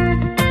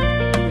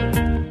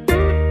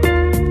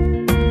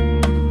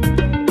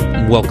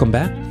 Welcome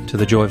back to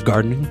The Joy of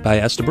Gardening by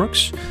Esther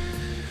Brooks.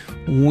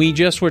 We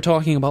just were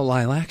talking about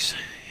lilacs,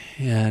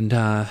 and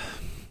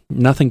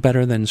nothing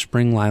better than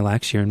spring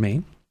lilacs here in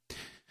Maine.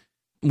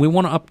 We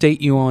want to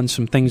update you on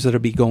some things that will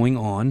be going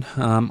on.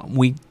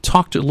 We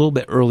talked a little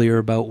bit earlier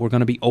about we're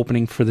going to be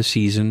opening for the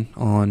season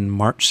on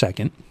March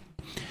 2nd.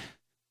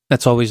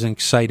 That's always an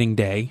exciting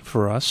day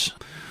for us.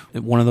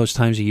 One of those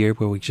times a year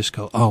where we just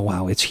go, oh,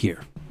 wow, it's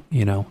here,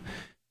 you know.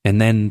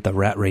 And then the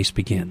rat race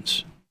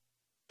begins.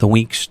 The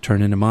weeks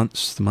turn into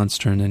months, the months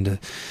turn into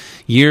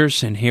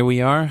years, and here we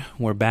are.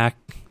 We're back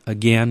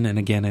again and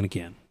again and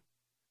again.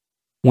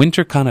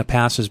 Winter kind of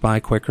passes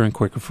by quicker and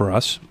quicker for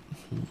us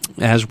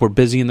as we're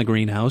busy in the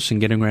greenhouse and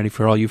getting ready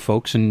for all you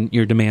folks and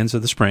your demands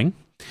of the spring.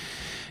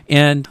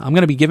 And I'm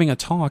going to be giving a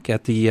talk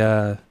at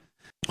the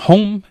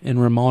Home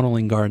and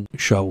Remodeling Garden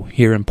Show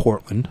here in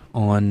Portland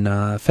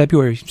on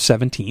February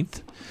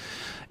 17th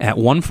at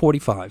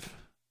 1:45.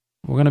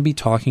 We're going to be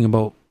talking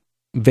about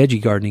veggie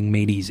gardening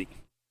made easy.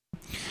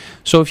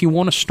 So if you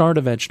want to start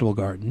a vegetable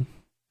garden,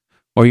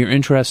 or you're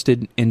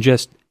interested in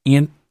just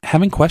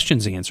having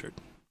questions answered,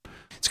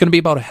 it's going to be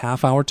about a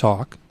half-hour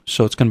talk,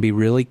 so it's going to be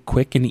really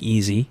quick and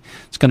easy.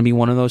 It's going to be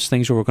one of those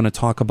things where we're going to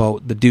talk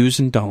about the do's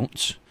and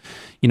don'ts,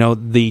 you know,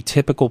 the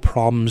typical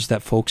problems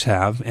that folks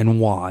have and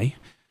why,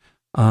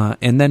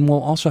 and then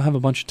we'll also have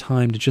a bunch of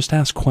time to just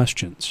ask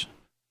questions.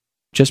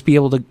 Just be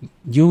able to,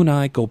 you and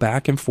I, go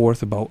back and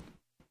forth about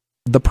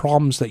the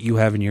problems that you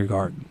have in your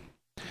garden.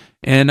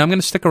 And I'm going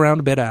to stick around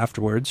a bit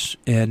afterwards,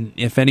 and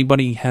if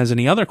anybody has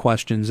any other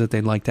questions that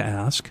they'd like to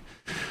ask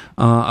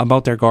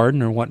about their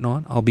garden or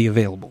whatnot, I'll be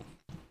available.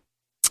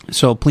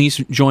 So please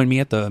join me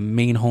at the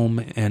Maine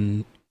Home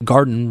and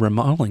Garden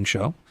Remodeling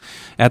Show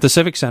at the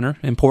Civic Center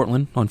in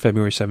Portland on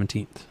February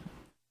 17th.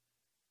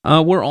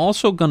 We're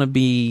also going to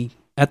be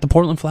at the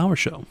Portland Flower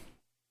Show,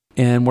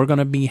 and we're going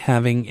to be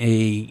having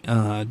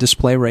a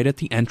display right at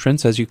the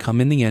entrance as you come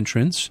in the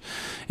entrance,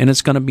 and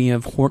it's going to be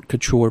of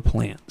horticulture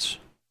plants.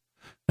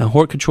 Now,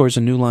 horticulture is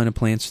a new line of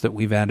plants that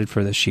we've added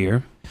for this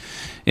year.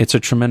 It's a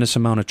tremendous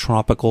amount of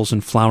tropicals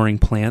and flowering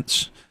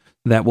plants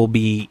that will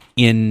be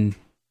in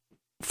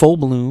full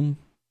bloom,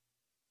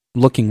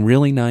 looking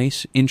really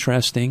nice,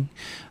 interesting,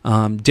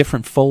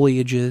 different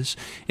foliages.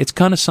 It's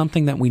kind of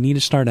something that we need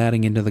to start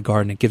adding into the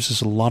garden. It gives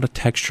us a lot of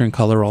texture and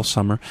color all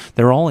summer.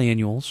 They're all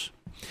annuals,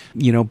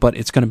 but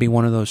it's going to be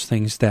one of those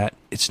things that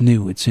it's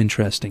new, it's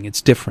interesting,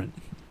 it's different.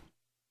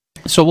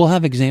 So we'll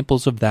have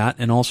examples of that,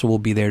 and also we'll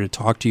be there to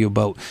talk to you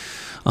about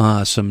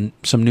some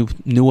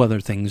new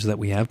other things that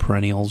we have,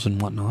 perennials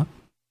and whatnot.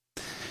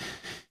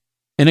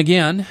 And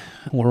again,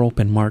 we're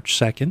open March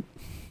 2nd.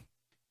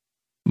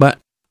 But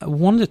I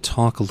wanted to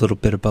talk a little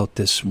bit about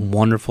this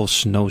wonderful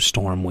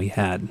snowstorm we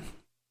had.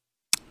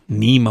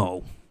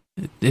 Nemo.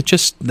 It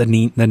just, the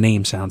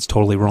name sounds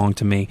totally wrong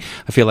to me.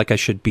 I feel like I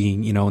should be,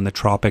 in the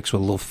tropics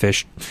with little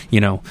fish,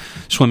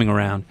 swimming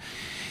around.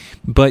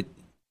 But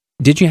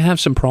did you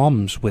have some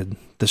problems with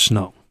the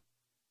snow?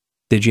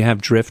 Did you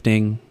have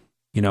drifting?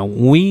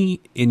 We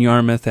in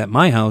Yarmouth at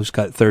my house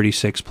got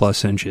 36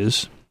 plus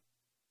inches.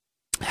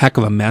 Heck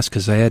of a mess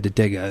because I had to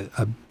dig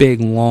a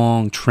big,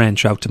 long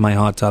trench out to my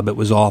hot tub. It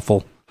was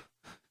awful.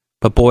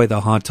 But boy,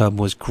 the hot tub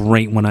was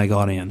great when I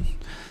got in.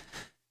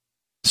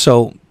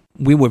 So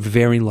we were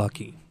very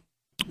lucky.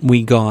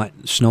 We got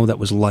snow that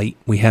was light.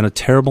 We had a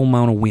terrible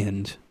amount of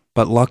wind,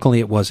 but luckily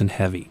it wasn't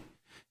heavy.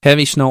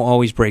 Heavy snow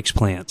always breaks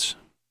plants.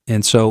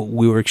 And so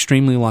we were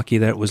extremely lucky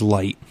that it was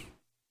light.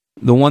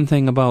 The one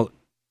thing about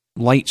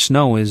light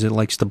snow is it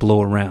likes to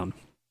blow around.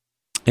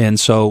 And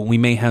so we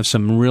may have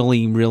some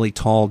really, really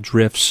tall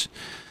drifts,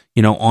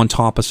 on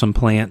top of some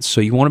plants. So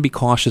you want to be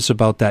cautious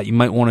about that. You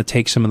might want to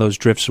take some of those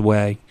drifts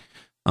away,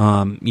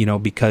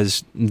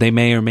 because they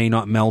may or may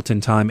not melt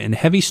in time. And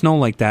heavy snow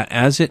like that,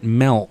 as it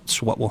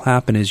melts, what will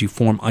happen is you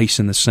form ice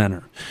in the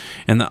center.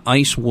 And the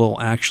ice will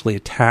actually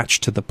attach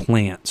to the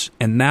plants.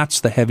 And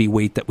that's the heavy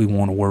weight that we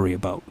want to worry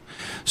about.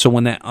 So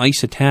when that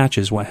ice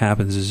attaches, what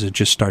happens is it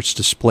just starts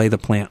to splay the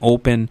plant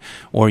open,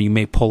 or you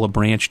may pull a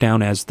branch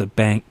down as the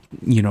bank,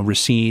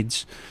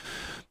 recedes.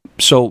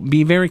 So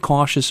be very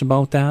cautious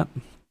about that.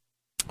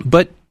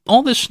 But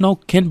all this snow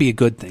can be a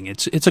good thing.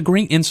 It's a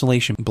great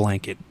insulation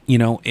blanket.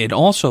 It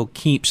also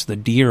keeps the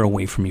deer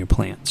away from your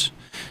plants.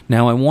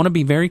 Now, I want to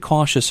be very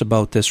cautious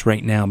about this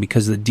right now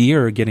because the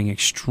deer are getting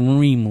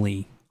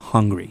extremely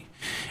hungry.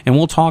 And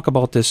we'll talk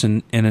about this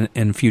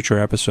in future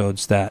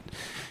episodes, that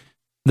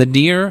the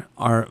deer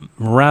are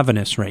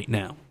ravenous right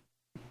now.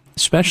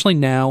 Especially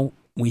now,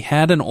 we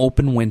had an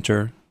open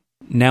winter.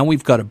 Now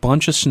we've got a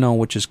bunch of snow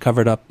which has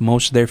covered up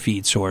most of their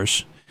feed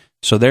source.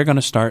 So they're going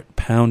to start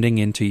pounding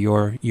into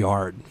your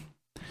yard.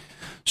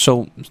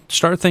 So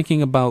start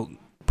thinking about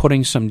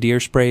putting some deer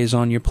sprays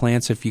on your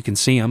plants if you can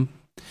see them,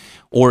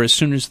 or as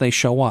soon as they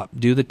show up.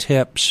 Do the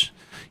tips,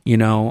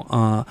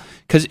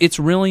 because it's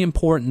really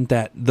important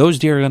that those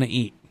deer are going to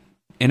eat,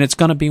 and it's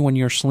going to be when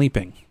you're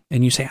sleeping.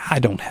 And you say, I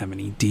don't have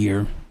any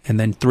deer, and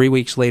then 3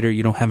 weeks later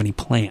you don't have any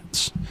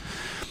plants.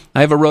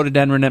 I have a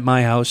rhododendron at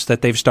my house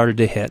that they've started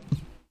to hit.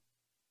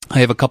 I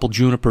have a couple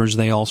junipers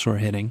they also are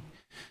hitting.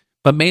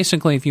 But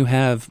basically, if you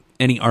have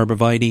any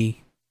arborvitae,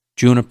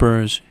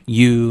 junipers,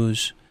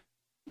 yews,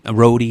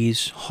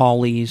 rhodies,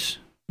 hollies,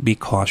 be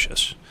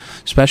cautious.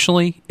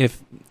 Especially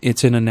if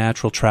it's in a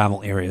natural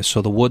travel area.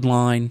 So the wood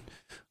line,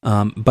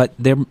 but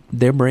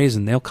they're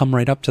brazen. They'll come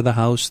right up to the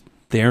house.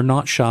 They're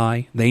not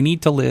shy. They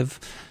need to live.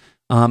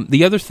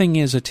 The other thing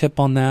is, a tip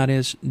on that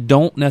is,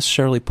 don't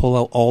necessarily pull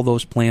out all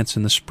those plants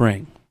in the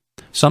spring.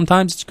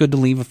 Sometimes it's good to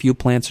leave a few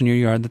plants in your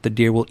yard that the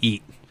deer will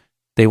eat.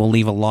 They will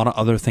leave a lot of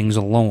other things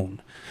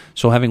alone.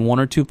 So having 1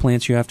 or 2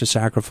 plants you have to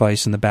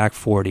sacrifice in the back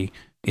 40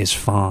 is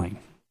fine.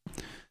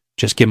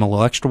 Just give them a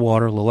little extra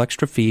water, a little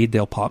extra feed,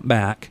 they'll pop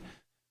back.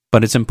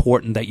 But it's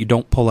important that you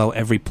don't pull out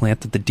every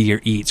plant that the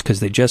deer eats, because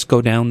they just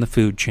go down the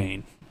food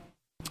chain.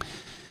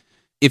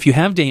 If you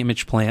have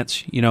damaged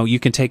plants, you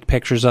can take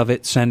pictures of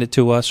it, send it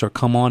to us, or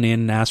come on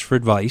in and ask for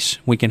advice.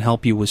 We can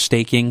help you with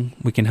staking.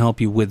 We can help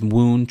you with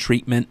wound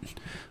treatment.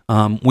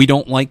 We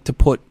don't like to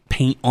put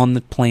paint on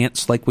the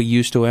plants like we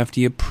used to after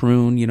you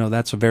prune.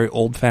 That's a very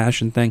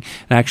old-fashioned thing.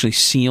 It actually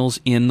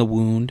seals in the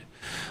wound.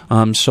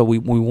 So we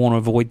want to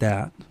avoid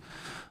that.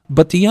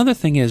 But the other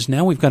thing is,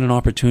 now we've got an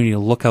opportunity to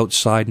look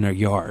outside in our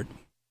yard.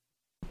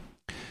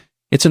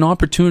 It's an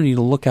opportunity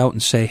to look out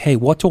and say, hey,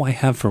 what do I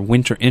have for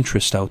winter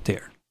interest out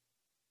there?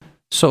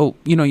 So,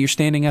 you're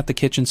standing at the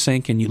kitchen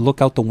sink and you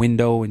look out the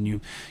window and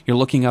you're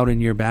looking out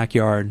in your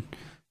backyard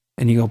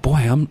and you go,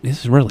 boy,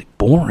 this is really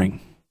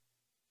boring.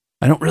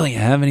 I don't really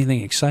have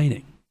anything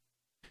exciting.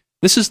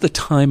 This is the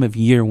time of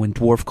year when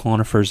dwarf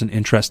conifers and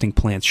interesting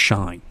plants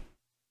shine.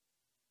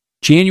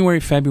 January,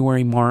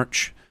 February,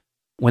 March,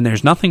 when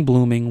there's nothing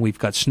blooming, we've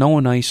got snow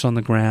and ice on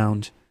the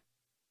ground,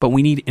 but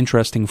we need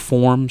interesting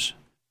forms.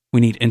 We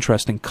need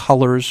interesting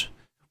colors.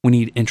 We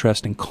need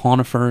interesting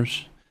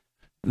conifers.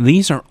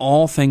 These are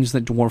all things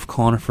that dwarf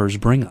conifers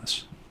bring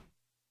us.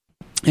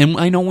 And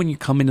I know when you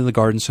come into the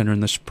garden center in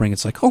the spring,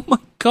 it's like, oh my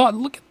God,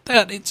 look at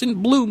that. It's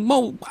in bloom.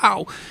 Oh,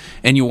 wow.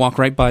 And you walk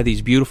right by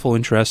these beautiful,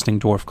 interesting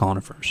dwarf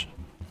conifers.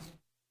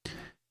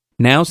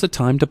 Now's the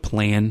time to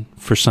plan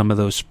for some of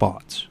those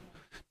spots.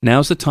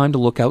 Now's the time to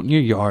look out in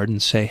your yard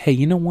and say, hey,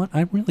 you know what?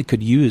 I really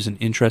could use an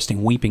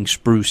interesting weeping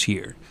spruce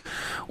here,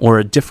 or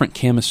a different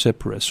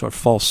chamaecyparis or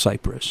false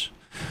cypress,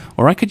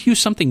 or I could use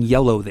something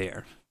yellow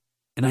there.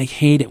 And I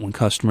hate it when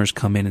customers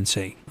come in and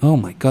say, oh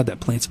my God, that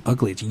plant's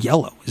ugly. It's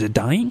yellow. Is it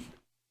dying?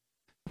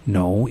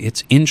 No,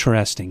 it's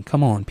interesting.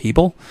 Come on,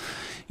 people.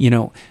 You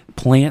know,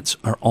 plants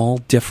are all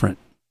different.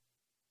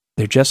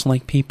 They're just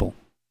like people.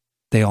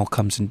 They all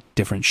come in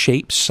different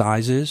shapes,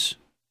 sizes,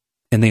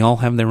 and they all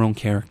have their own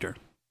character.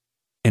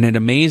 And it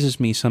amazes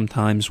me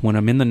sometimes when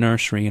I'm in the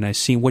nursery and I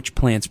see which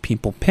plants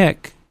people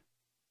pick,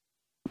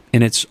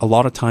 and it's a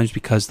lot of times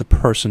because the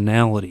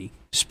personality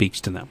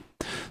speaks to them.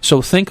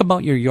 So think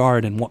about your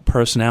yard and what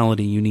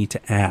personality you need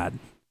to add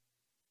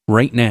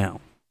right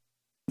now.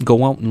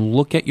 Go out and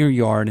look at your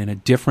yard in a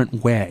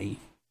different way.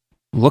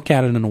 Look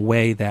at it in a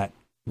way that,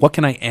 what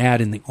can I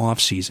add in the off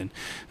season?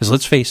 Because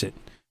let's face it,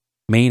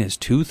 Maine is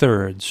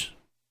 2/3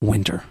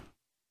 winter.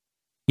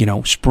 You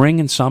know, spring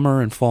and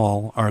summer and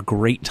fall are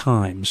great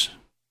times,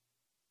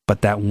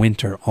 but that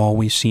winter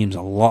always seems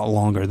a lot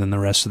longer than the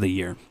rest of the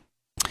year.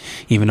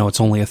 Even though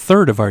it's only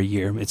 1/3 of our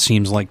year, it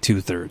seems like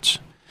 2/3.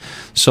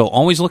 So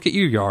always look at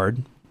your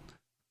yard.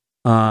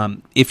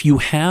 If you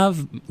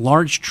have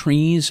large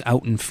trees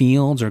out in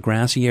fields or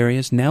grassy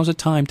areas, now's a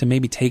time to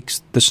maybe take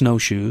the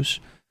snowshoes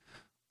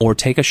or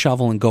take a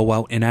shovel and go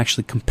out and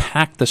actually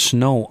compact the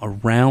snow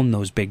around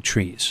those big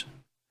trees.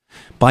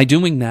 By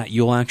doing that,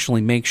 you'll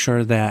actually make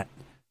sure that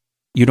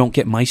you don't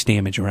get mice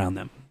damage around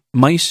them.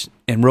 Mice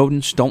and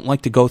rodents don't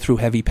like to go through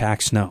heavy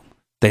packed snow.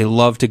 They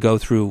love to go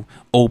through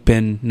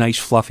open, nice,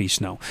 fluffy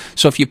snow.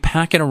 So if you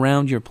pack it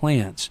around your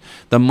plants,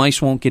 the mice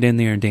won't get in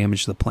there and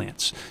damage the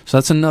plants. So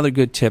that's another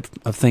good tip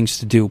of things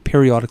to do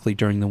periodically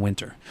during the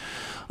winter.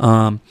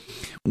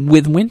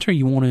 With winter,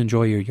 you want to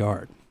enjoy your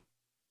yard.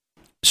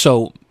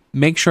 So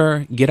make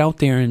sure, get out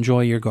there and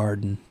enjoy your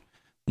garden.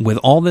 With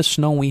all this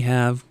snow we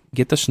have,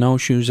 get the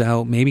snowshoes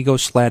out, maybe go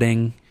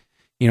sledding,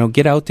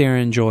 get out there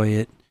and enjoy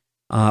it.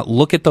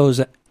 Look at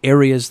those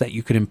areas that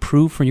you could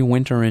improve for your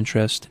winter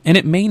interest, and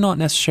it may not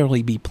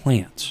necessarily be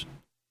plants.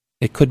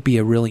 It could be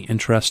a really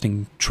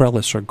interesting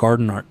trellis or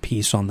garden art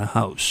piece on the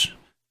house.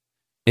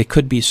 It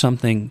could be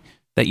something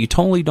that you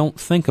totally don't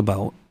think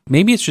about.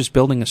 Maybe it's just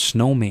building a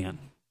snowman,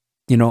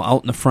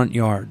 out in the front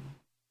yard.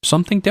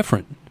 Something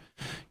different.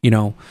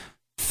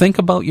 Think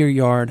about your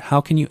yard.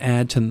 How can you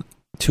add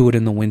to it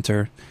in the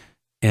winter?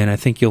 And I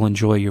think you'll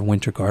enjoy your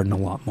winter garden a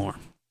lot more.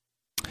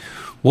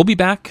 We'll be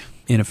back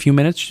in a few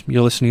minutes.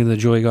 You're listening to The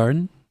Joy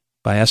Garden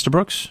by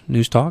Estabrooks,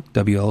 News Talk,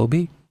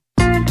 WLOB.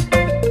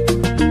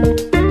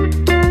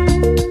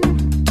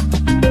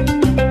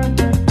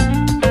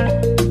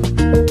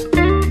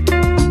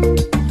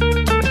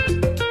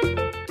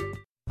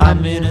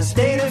 I'm in a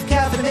state of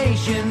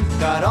caffeination,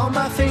 got all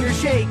my fingers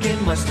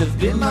shaking. Must have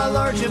been my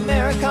large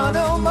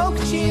Americano,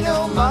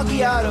 mochaccino,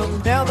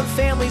 macchiato. Now the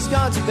family's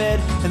gone to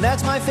bed, and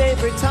that's my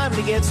favorite time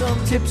to get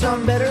some tips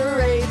on better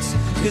rates.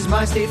 Cause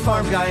my State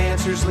Farm guy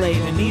answers late,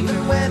 and even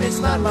when it's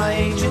not my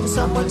agent,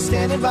 someone's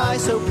standing by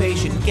so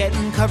patient.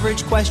 Getting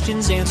coverage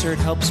questions answered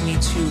helps me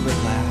to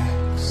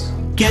relax.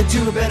 Get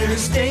to a better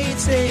state,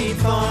 State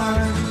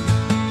Farm.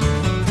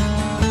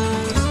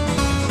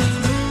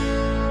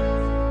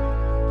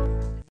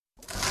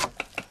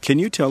 Can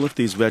you tell if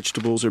these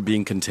vegetables are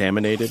being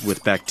contaminated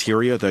with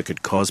bacteria that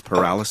could cause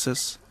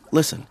paralysis?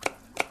 Listen,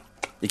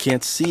 you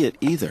can't see it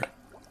either.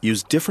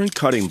 Use different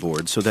cutting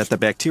boards so that the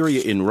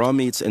bacteria in raw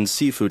meats and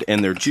seafood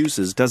and their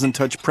juices doesn't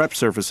touch prep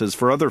surfaces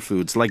for other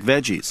foods like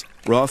veggies.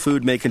 Raw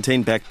food may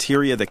contain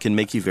bacteria that can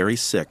make you very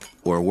sick,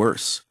 or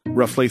worse.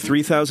 Roughly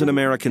 3,000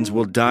 Americans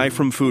will die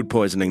from food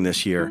poisoning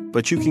this year,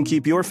 but you can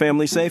keep your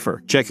family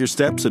safer. Check your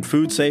steps at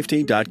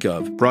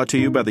foodsafety.gov. Brought to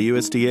you by the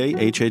USDA,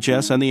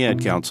 HHS, and the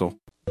Ad Council.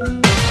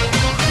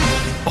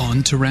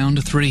 On to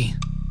round 3.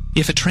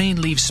 If a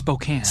train leaves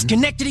Spokane...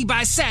 Schenectady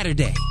by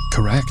Saturday.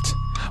 Correct.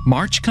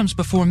 March comes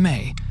before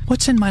May.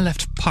 What's in my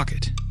left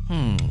pocket?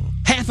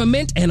 Half a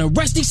mint and a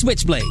rusty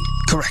switchblade.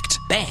 Correct.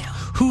 Bam.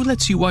 Who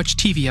lets you watch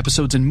TV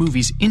episodes and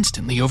movies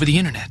instantly over the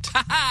internet?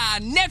 Ha-ha!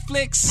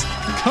 Netflix!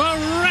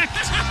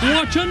 Correct!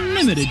 Watch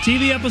unlimited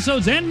TV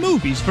episodes and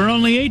movies for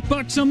only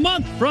 $8 a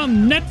month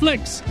from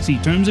Netflix. See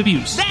terms of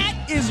use.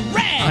 That is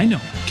rad! I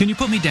know. Can you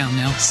put me down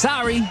now?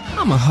 Sorry,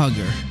 I'm a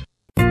hugger.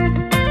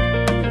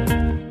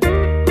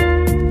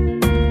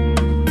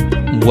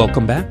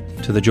 Welcome back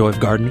to The Joy of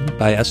Gardening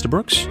by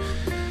Estabrooks.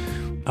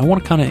 I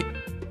want to kind of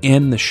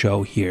end the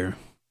show here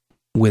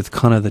with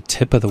kind of the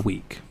tip of the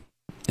week.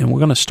 And we're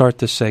going to start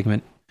this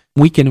segment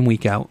week in and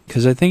week out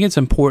because I think it's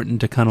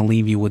important to kind of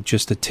leave you with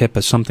just a tip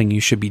of something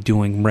you should be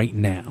doing right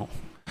now.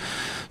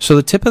 So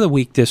the tip of the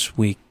week this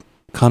week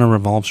kind of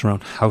revolves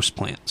around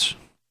houseplants.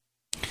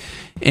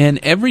 And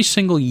every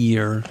single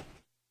year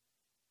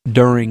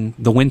during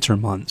the winter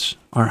months,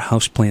 our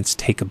houseplants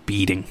take a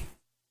beating.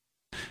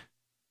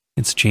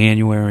 It's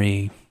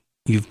January,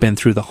 you've been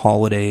through the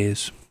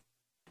holidays,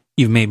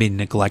 you've maybe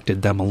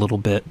neglected them a little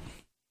bit.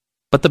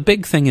 But the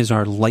big thing is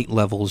our light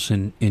levels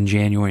in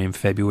January and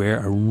February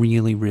are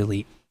really,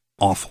 really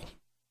awful.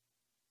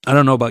 I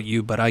don't know about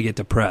you, but I get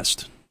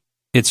depressed.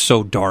 It's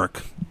so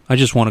dark. I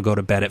just want to go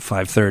to bed at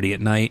 5:30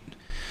 at night.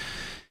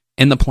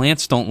 And the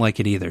plants don't like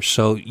it either.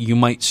 So you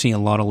might see a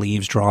lot of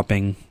leaves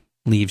dropping,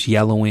 leaves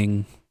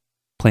yellowing,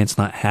 plants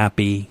not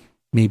happy.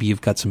 Maybe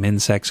you've got some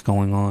insects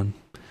going on.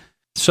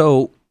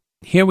 So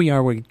here we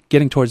are, we're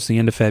getting towards the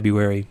end of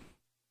February,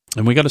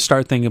 and we got to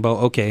start thinking about,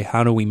 okay,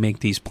 how do we make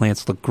these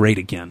plants look great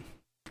again?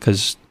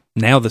 Because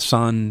now the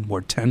sun,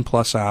 we're 10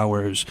 plus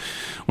hours,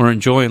 we're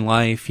enjoying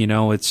life, you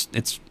know, it's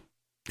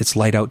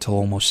light out till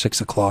almost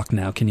 6 o'clock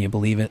now, can you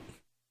believe it?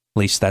 At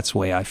least that's the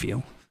way I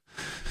feel.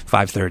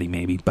 5:30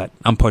 maybe, but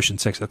I'm pushing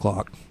 6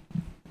 o'clock.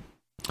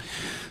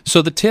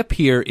 So the tip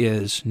here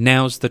is,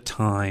 now's the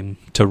time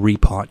to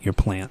repot your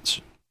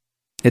plants.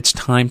 It's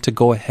time to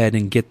go ahead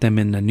and get them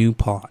in a new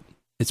pot.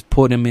 It's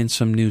put them in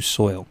some new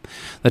soil.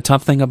 The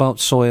tough thing about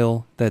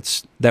soil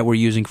that we're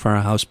using for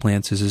our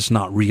houseplants is it's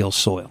not real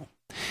soil.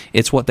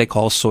 It's what they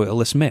call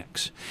soilless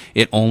mix.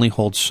 It only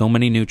holds so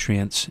many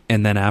nutrients,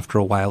 and then after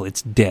a while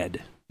it's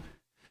dead.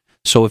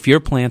 So if your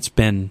plant's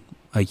been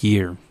a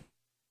year,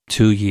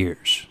 2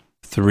 years,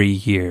 3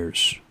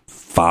 years,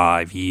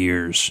 5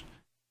 years,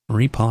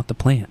 repot the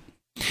plant.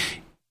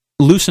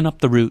 Loosen up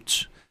the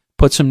roots.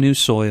 Put some new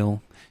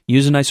soil.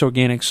 Use a nice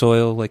organic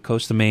soil like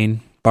Coast of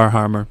Maine, Bar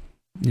Harbor,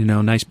 you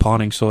know, nice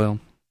potting soil.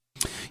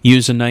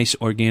 Use a nice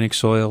organic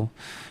soil.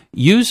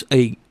 Use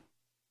a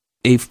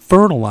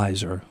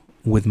fertilizer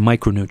with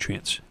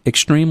micronutrients.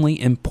 Extremely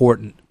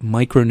important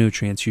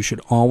micronutrients. You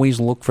should always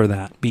look for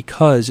that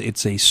because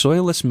it's a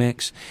soilless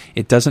mix.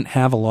 It doesn't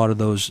have a lot of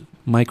those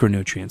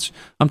micronutrients.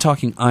 I'm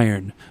talking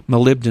iron,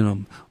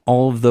 molybdenum,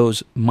 all of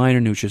those minor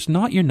nutrients,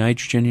 not your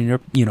nitrogen and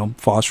your,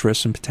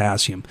 phosphorus and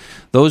potassium.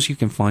 Those you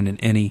can find in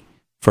any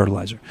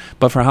fertilizer.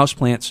 But for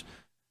houseplants,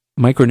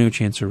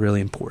 micronutrients are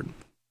really important.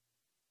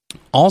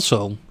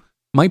 Also,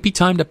 might be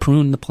time to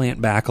prune the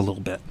plant back a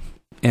little bit.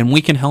 And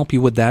we can help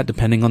you with that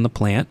depending on the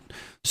plant.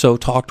 So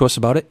talk to us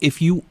about it.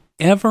 If you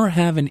ever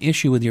have an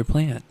issue with your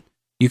plant,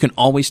 you can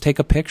always take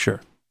a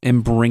picture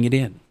and bring it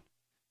in.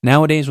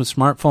 Nowadays with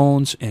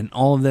smartphones and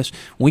all of this,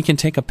 we can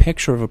take a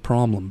picture of a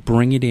problem,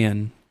 bring it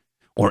in,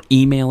 or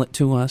email it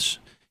to us.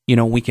 You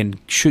know, we can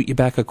shoot you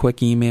back a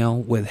quick email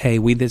with, hey,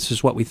 this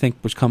is what we think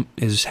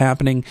is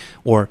happening,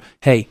 or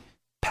hey,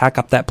 pack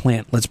up that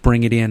plant, let's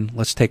bring it in,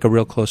 let's take a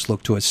real close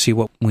look to it, see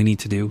what we need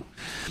to do.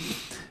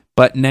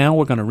 But now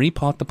we're going to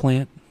repot the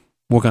plant,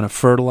 we're going to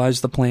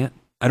fertilize the plant.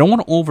 I don't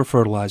want to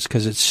over-fertilize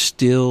because it's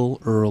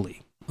still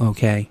early,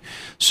 okay?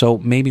 So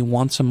maybe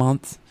once a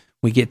month,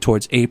 we get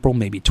towards April,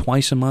 maybe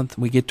twice a month.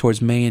 We get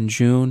towards May and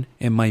June,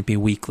 it might be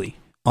weekly.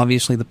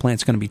 Obviously, the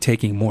plant's going to be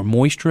taking more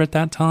moisture at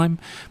that time,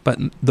 but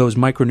those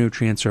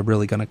micronutrients are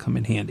really going to come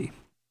in handy.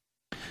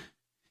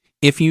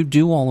 If you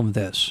do all of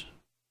this,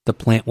 the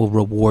plant will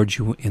reward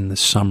you in the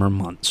summer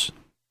months.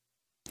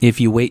 If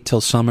you wait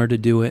till summer to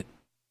do it,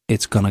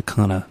 it's going to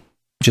kind of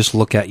just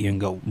look at you and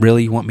go,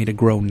 really, you want me to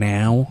grow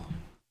now?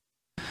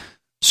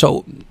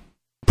 So,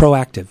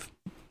 proactive.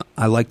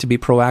 I like to be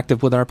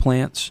proactive with our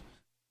plants.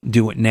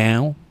 Do it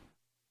now,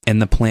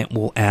 and the plant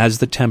will, as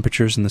the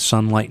temperatures and the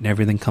sunlight and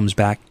everything comes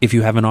back, if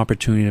you have an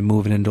opportunity to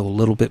move it into a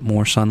little bit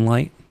more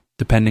sunlight,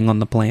 depending on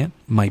the plant,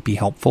 might be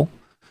helpful.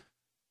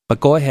 But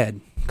go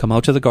ahead, come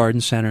out to the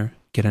garden center,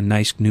 get a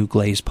nice new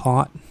glazed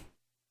pot,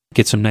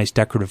 get some nice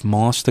decorative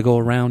moss to go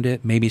around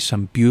it, maybe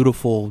some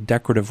beautiful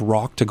decorative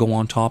rock to go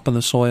on top of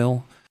the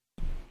soil.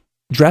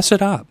 Dress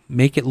it up,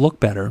 make it look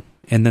better,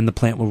 and then the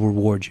plant will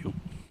reward you.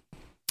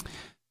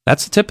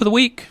 That's the tip of the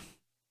week.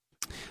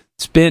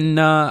 It's been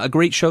a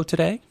great show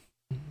today.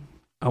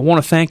 I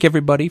want to thank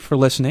everybody for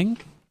listening.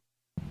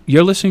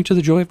 You're listening to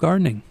The Joy of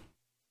Gardening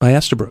by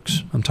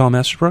Estabrooks. I'm Tom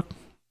Estabrook.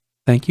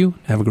 Thank you.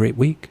 Have a great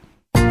week.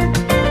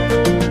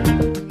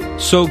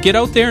 So get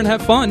out there and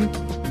have fun.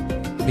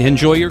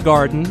 Enjoy your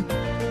garden.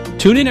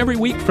 Tune in every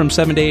week from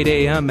 7 to 8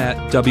 a.m. at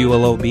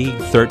WLOB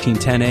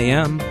 1310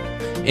 a.m.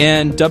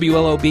 and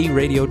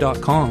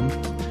WLOBradio.com.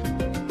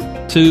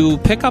 To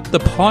pick up the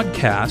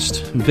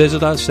podcast,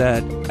 visit us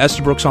at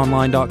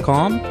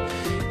estabrooksonline.com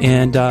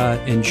and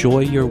enjoy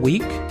your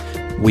week.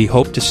 We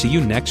hope to see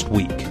you next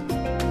week.